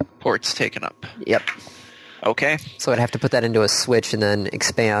 router ports taken up. Yep. Okay. So I'd have to put that into a switch and then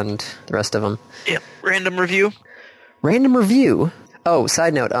expand the rest of them. Yep. Random review. Random review. Oh,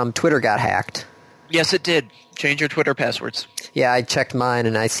 side note. Twitter got hacked. Yes, it did. Change your Twitter passwords. Yeah, I checked mine,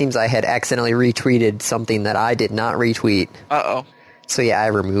 and it seems I had accidentally retweeted something that I did not retweet. Uh-oh. So yeah, I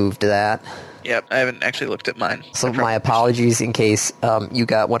removed that. Yep, I haven't actually looked at mine. So my apologies in case you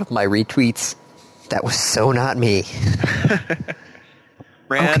got one of my retweets. That was so not me.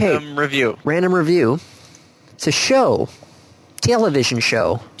 Random review. Random review. It's a show. Television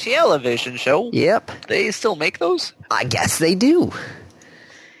show. Television show? Yep. They still make those? I guess they do.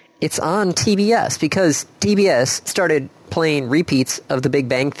 It's on TBS because TBS started playing repeats of The Big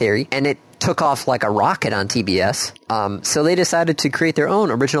Bang Theory, and it took off like a rocket on TBS. So they decided to create their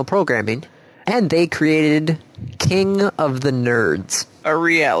own original programming, and they created King of the Nerds. A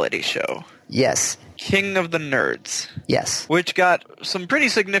reality show. Yes. King of the Nerds. Yes. Which got some pretty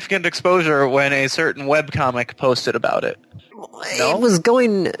significant exposure when a certain webcomic posted about it. No? It was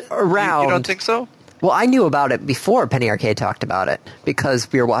going around. You don't think so? Well, I knew about it before Penny Arcade talked about it,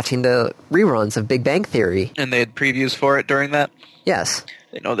 because we were watching the reruns of Big Bang Theory. And they had previews for it during that? Yes.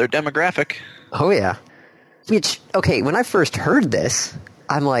 They know their demographic. Oh, yeah. Which, okay, when I first heard this,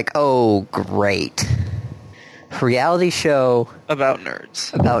 I'm like, oh, great. Reality show. About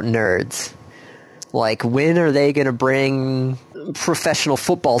nerds. About nerds. Like, when are they going to bring a professional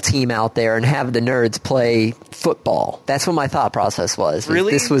football team out there and have the nerds play football? That's what my thought process was.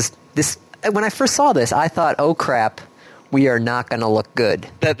 Really? When I first saw this, I thought, oh, crap, we are not going to look good.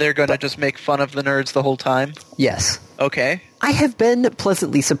 That they're going to just make fun of the nerds the whole time? Yes. Okay. I have been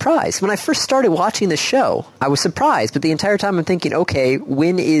pleasantly surprised. When I first started watching the show, I was surprised, but the entire time I'm thinking, okay,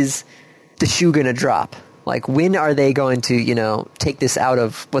 when is the shoe going to drop? Like, when are they going to, take this out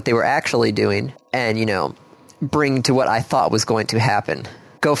of what they were actually doing and, bring to what I thought was going to happen?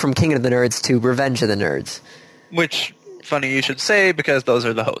 Go from King of the Nerds to Revenge of the Nerds. Which, funny you should say, because those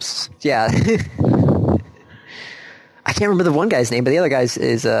are the hosts. Yeah. I can't remember the one guy's name, but the other guy's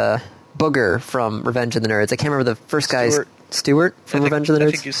is Booger from Revenge of the Nerds. I can't remember the first guy's... Stuart from Revenge of the Nerds?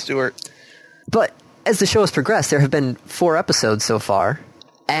 I think he's Stuart. But as the show has progressed, there have been 4 episodes so far,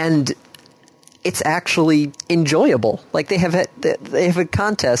 and it's actually enjoyable. Like, they have had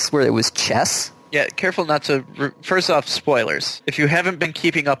contests where it was chess. Yeah, careful not to... First off, spoilers. If you haven't been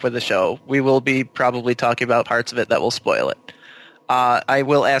keeping up with the show, we will be probably talking about parts of it that will spoil it. I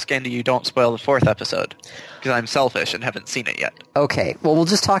will ask Andy you don't spoil the 4th episode, because I'm selfish and haven't seen it yet. Okay, well, we'll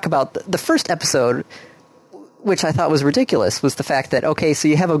just talk about the first episode, which I thought was ridiculous, was the fact that, okay, so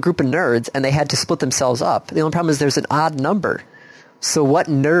you have a group of nerds, and they had to split themselves up. The only problem is there's an odd number. So what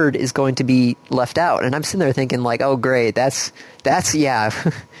nerd is going to be left out? And I'm sitting there thinking, like, oh, great, that's yeah...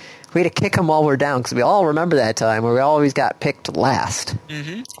 We had to kick them while we're down, because we all remember that time where we always got picked last.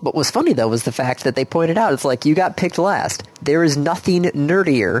 Mm-hmm. What was funny, though, was the fact that they pointed out, it's like, you got picked last. There is nothing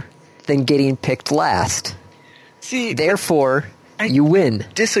nerdier than getting picked last. See, therefore, you win.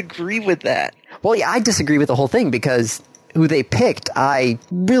 Disagree with that. Well, yeah, I disagree with the whole thing, because who they picked, I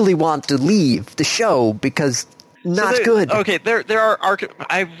really want to leave the show, because... Not good. Okay, there are...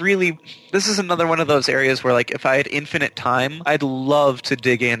 This is another one of those areas where, like, if I had infinite time, I'd love to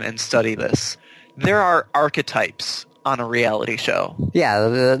dig in and study this. There are archetypes on a reality show. Yeah,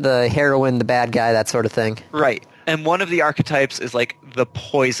 the heroine, the bad guy, that sort of thing. Right. And one of the archetypes is, like, the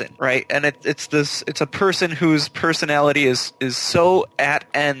poison, right? And it's a person whose personality is so at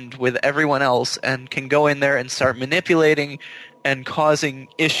end with everyone else and can go in there and start manipulating and causing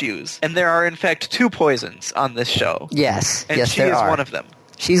issues. And there are, in fact, 2 poisons on this show. Yes. And yes, she is one of them.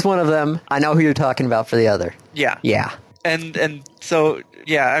 She's one of them. I know who you're talking about for the other. Yeah. Yeah. And so,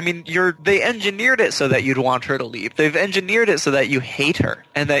 yeah, I mean, they engineered it so that you'd want her to leave. They've engineered it so that you hate her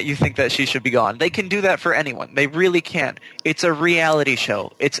and that you think that she should be gone. They can do that for anyone. They really can. It's a reality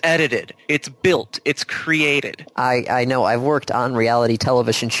show. It's edited. It's built. It's created. I know. I've worked on reality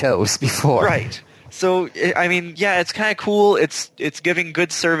television shows before. Right. So, I mean, yeah, it's kind of cool. It's giving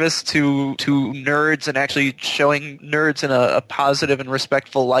good service to nerds and actually showing nerds in a positive and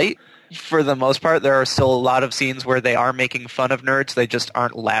respectful light. For the most part, there are still a lot of scenes where they are making fun of nerds. They just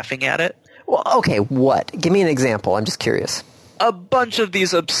aren't laughing at it. Well, okay, what? Give me an example. I'm just curious. A bunch of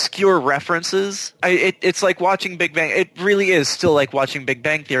these obscure references. It's like watching Big Bang. It really is still like watching Big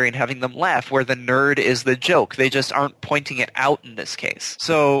Bang Theory and having them laugh, where the nerd is the joke. They just aren't pointing it out in this case.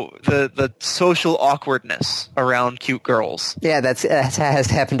 So the social awkwardness around cute girls. Yeah, that has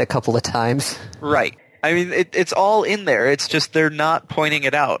happened a couple of times. Right. I mean, it's all in there. It's just they're not pointing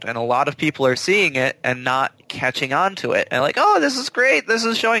it out. And a lot of people are seeing it and not catching on to it. And like, oh, this is great. This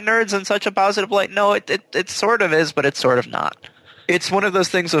is showing nerds in such a positive light. No, it sort of is, but it's sort of not. It's one of those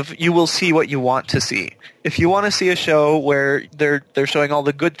things of you will see what you want to see. If you want to see a show where they're showing all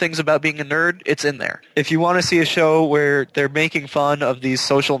the good things about being a nerd, it's in there. If you want to see a show where they're making fun of these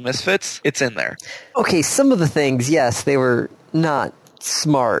social misfits, it's in there. Okay, some of the things, yes, they were not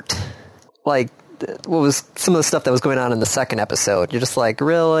smart. Like, what was some of the stuff that was going on in the second episode? You're just like,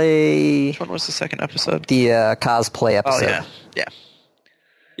 really? Which one was the second episode? The cosplay episode. Oh, yeah.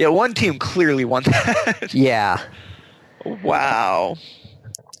 Yeah, one team clearly won that. Yeah. Wow.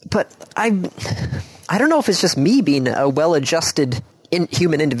 But I don't know if it's just me being a well-adjusted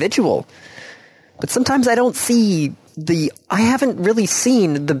human individual, but sometimes I don't see I haven't really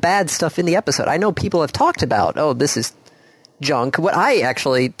seen the bad stuff in the episode. I know people have talked about, oh, this is junk. What I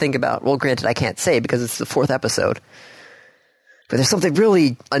actually think about, well, granted, I can't say because it's the fourth episode, but there's something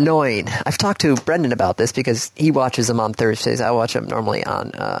really annoying. I've talked to Brendan about this because he watches them on Thursdays. I watch them normally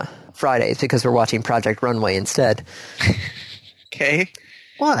on Fridays because we're watching Project Runway instead. Okay.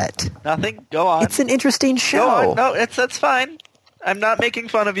 What? Nothing. Go on. It's an interesting show. Go on. No, that's fine. I'm not making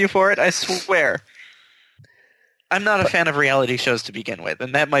fun of you for it, I swear. I'm not a fan of reality shows to begin with,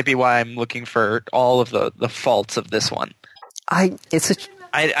 and that might be why I'm looking for all of the faults of this one. I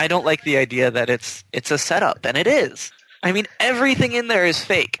don't like the idea that it's a setup, and it is. I mean, everything in there is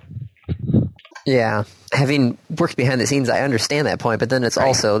fake. Yeah. Having worked behind the scenes, I understand that point, but then it's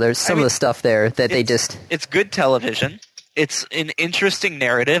also, there's some of the stuff there that they just... It's good television. It's an interesting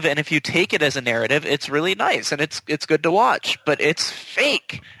narrative, and if you take it as a narrative, it's really nice, and it's good to watch, but it's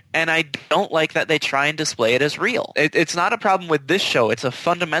fake. And I don't like that they try and display it as real. It's not a problem with this show. It's a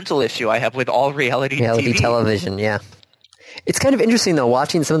fundamental issue I have with all reality TV. Television, yeah. It's kind of interesting, though,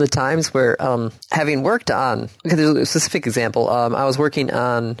 watching some of the times where, having worked on, because there's a specific example, I was working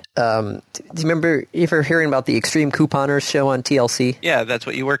on, do you remember ever hearing about the Extreme Couponers show on TLC? Yeah, that's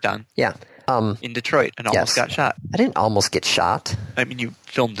what you worked on. Yeah. In Detroit, and almost got shot. I didn't almost get shot. I mean, you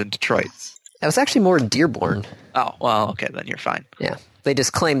filmed in Detroit. I was actually more in Dearborn. Oh, well, okay, then you're fine. Yeah. They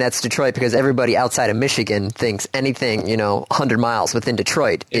just claim that's Detroit because everybody outside of Michigan thinks anything, 100 miles within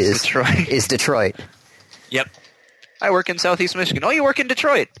Detroit is Detroit. Yep. I work in Southeast Michigan. Oh, you work in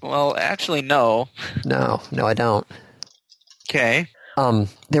Detroit? Well, actually, no. No, I don't. Okay.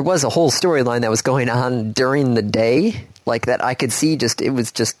 There was a whole storyline that was going on during the day, like that I could see it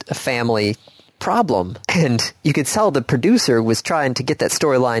was just a family problem. And you could tell the producer was trying to get that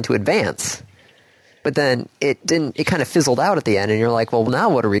storyline to advance. But then it kind of fizzled out at the end, and you're like, well, now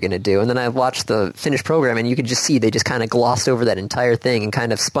what are we going to do? And then I watched the finished program, and you could just see they just kind of glossed over that entire thing and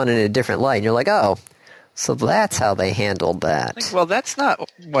kind of spun it in a different light. And you're like, oh, so that's how they handled that. Well, that's not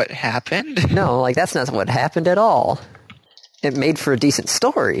what happened. No, that's not what happened at all. It made for a decent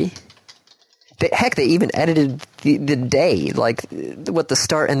story. Heck, they even edited the day, what the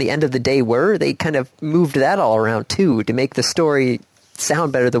start and the end of the day were. They kind of moved that all around, too, to make the story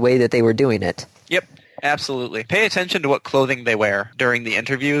sound better the way that they were doing it. Yep, absolutely. Pay attention to what clothing they wear during the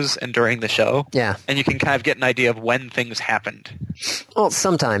interviews and during the show. Yeah. And you can kind of get an idea of when things happened. Well,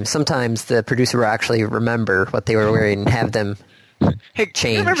 sometimes the producer will actually remember what they were wearing and have them change.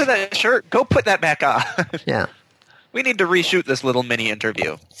 You remember that shirt? Go put that back on. Yeah. We need to reshoot this little mini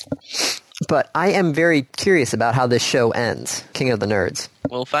interview. But I am very curious about how this show ends, King of the Nerds.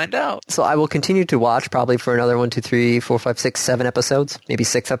 We'll find out. So I will continue to watch probably for another 1, 2, 3, 4, 5, 6, 7 episodes, maybe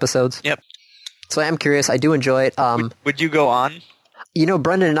 6 episodes. Yep. So I am curious. I do enjoy it. Would you go on?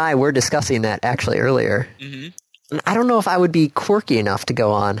 Brendan and I were discussing that actually earlier. Mm-hmm. I don't know if I would be quirky enough to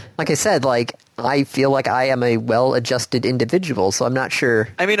go on. Like I said, I feel like I am a well-adjusted individual, so I'm not sure.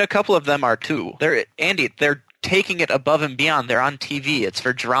 I mean, a couple of them are too. They're taking it above and beyond. They're on TV. It's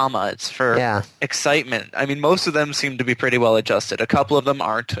for drama. It's for excitement. I mean, most of them seem to be pretty well adjusted. A couple of them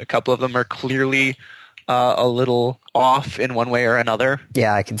aren't. A couple of them are clearly a little off in one way or another.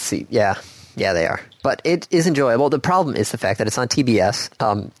 Yeah, I can see. Yeah, they are. But it is enjoyable. The problem is the fact that it's on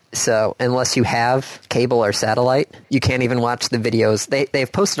TBS. So unless you have cable or satellite, you can't even watch the videos.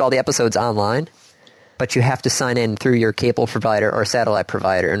 They've posted all the episodes online, but you have to sign in through your cable provider or satellite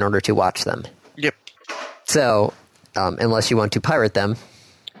provider in order to watch them. Yep. So, unless you want to pirate them,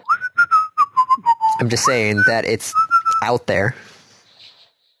 I'm just saying that it's out there.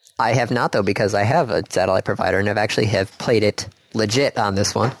 I have not, though, because I have a satellite provider, and I've actually played it legit on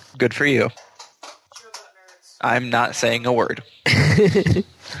this one. Good for you. I'm not saying a word.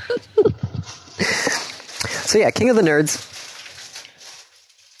 So yeah, King of the Nerds.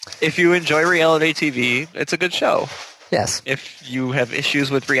 If you enjoy reality TV, it's a good show. Yes. If you have issues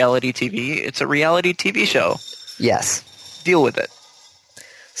with reality TV, it's a reality TV show. Yes. Deal with it.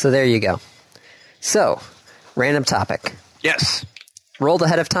 So there you go. So, random topic. Yes. Rolled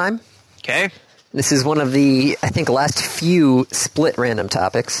ahead of time. Okay. This is one of the, I think, last few split random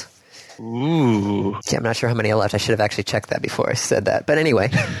topics. Ooh. Yeah, I'm not sure how many are left. I should have actually checked that before I said that. But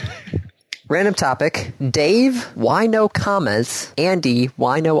anyway. Random topic. Dave, why no comments? Andy,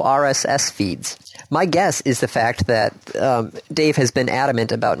 why no RSS feeds? My guess is the fact that Dave has been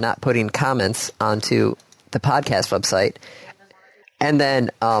adamant about not putting comments onto the podcast website. And then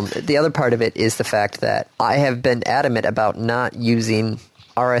the other part of it is the fact that I have been adamant about not using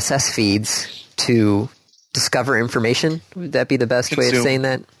RSS feeds to discover information. Would that be the best way of saying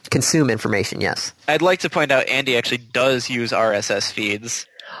that? Consume information, yes. I'd like to point out Andy actually does use RSS feeds.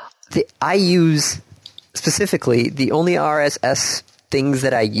 I use, specifically, the only RSS things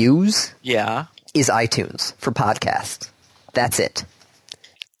that I use is iTunes for podcasts. That's it.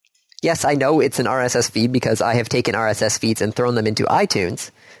 Yes, I know it's an RSS feed because I have taken RSS feeds and thrown them into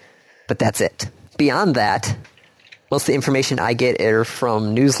iTunes, but that's it. Beyond that, most of the information I get are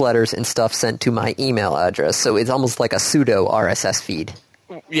from newsletters and stuff sent to my email address, so it's almost like a pseudo RSS feed.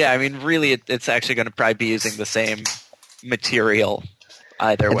 Yeah, I mean, really, it's actually going to probably be using the same material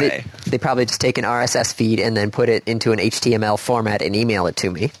either way. They probably just take an RSS feed and then put it into an HTML format and email it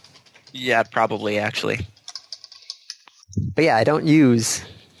to me. Yeah, probably, actually. But yeah, I don't use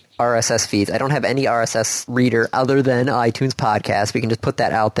RSS feeds. I don't have any RSS reader other than iTunes Podcast. We can just put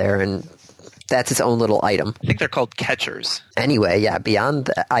that out there, and that's its own little item. I think they're called catchers. Anyway, yeah, beyond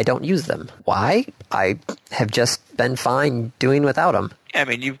that, I don't use them. Why? I have just been fine doing without them. I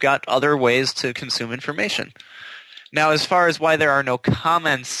mean, you've got other ways to consume information. Now, as far as why there are no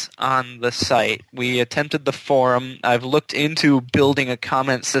comments on the site, we attempted the forum. I've looked into building a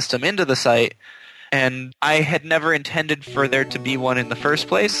comment system into the site, and I had never intended for there to be one in the first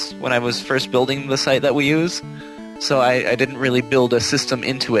place when I was first building the site that we use. So I didn't really build a system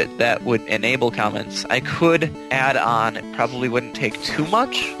into it that would enable comments. I could add on. It probably wouldn't take too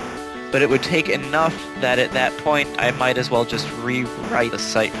much, but it would take enough that at that point I might as well just rewrite the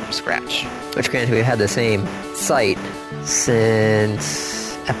site from scratch. Which, granted, we've had the same site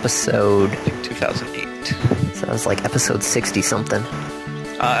since episode... I think 2008. So that was like episode 60-something.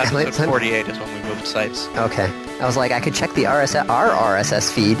 Episode 48 is when we moved sites. Okay. I was like, I could check our RSS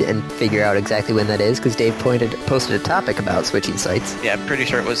feed and figure out exactly when that is, because Dave posted a topic about switching sites. Yeah, I'm pretty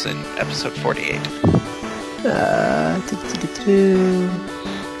sure it was in episode 48.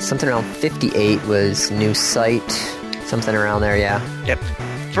 Something around 58 was new site. Something around there, yeah. Yep.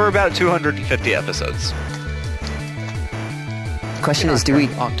 For about 250 episodes. The question is, do we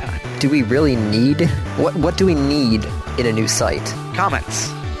really need... What do we need in a new site?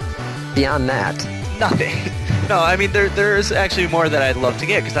 Comments. Beyond that? Nothing. No, I mean, there's actually more that I'd love to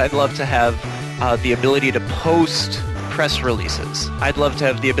get, because I'd love to have the ability to post press releases. I'd love to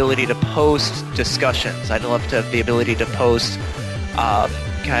have the ability to post discussions. I'd love to have the ability to post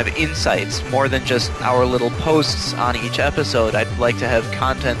kind of insights, more than just our little posts on each episode. I'd like to have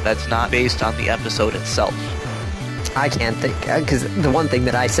content that's not based on the episode itself. I can't think, because the one thing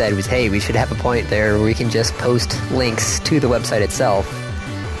that I said was, hey, we should have a point there where we can just post links to the website itself.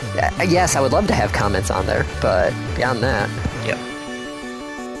 Yes, I would love to have comments on there, but beyond that... Yep.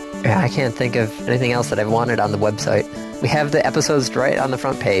 Yeah, I can't think of anything else that I've wanted on the website. We have the episodes right on the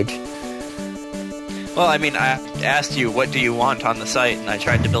front page. Well, I mean, I asked you, what do you want on the site, and I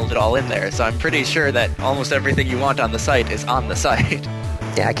tried to build it all in there, so I'm pretty sure that almost everything you want on the site is on the site.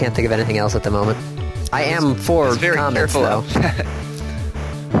 Yeah, I can't think of anything else at the moment. I am for comments, though.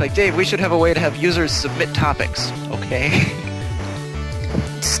 Like, Dave, we should have a way to have users submit topics. Okay.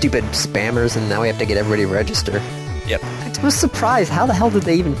 Stupid spammers, and now we have to get everybody to register. Yep. I was surprised. How the hell did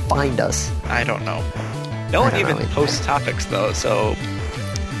they even find us? I don't know. No one even posts topics, though, so...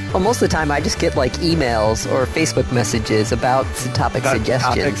 Well, most of the time I just get, like, emails or Facebook messages about topic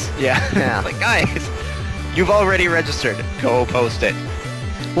suggestions. Yeah. Like, guys, you've already registered. Go post it.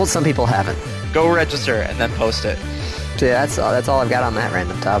 Well, some people haven't. Go register and then post it. So yeah, that's all I've got on that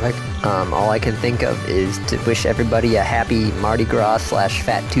random topic. All I can think of is to wish everybody a happy Mardi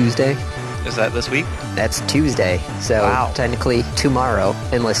Gras/Fat Tuesday. Is that this week? That's Tuesday. So wow. Technically tomorrow,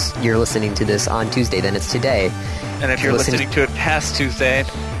 unless you're listening to this on Tuesday, then it's today. And if you're listening to it past Tuesday,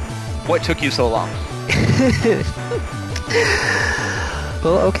 what took you so long?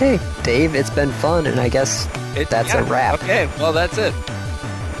 Well, okay. Dave, it's been fun, and I guess that's a wrap. Okay, well, that's it.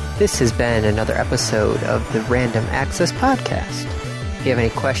 This has been another episode of the Random Access Podcast. If you have any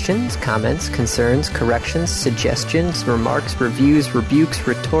questions, comments, concerns, corrections, suggestions, remarks, reviews, rebukes,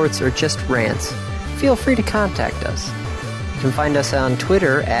 retorts, or just rants, feel free to contact us. You can find us on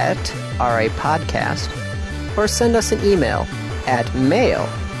Twitter at RAPodcast, or send us an email at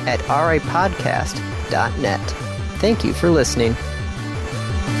mail@rapodcast.net. Thank you for listening.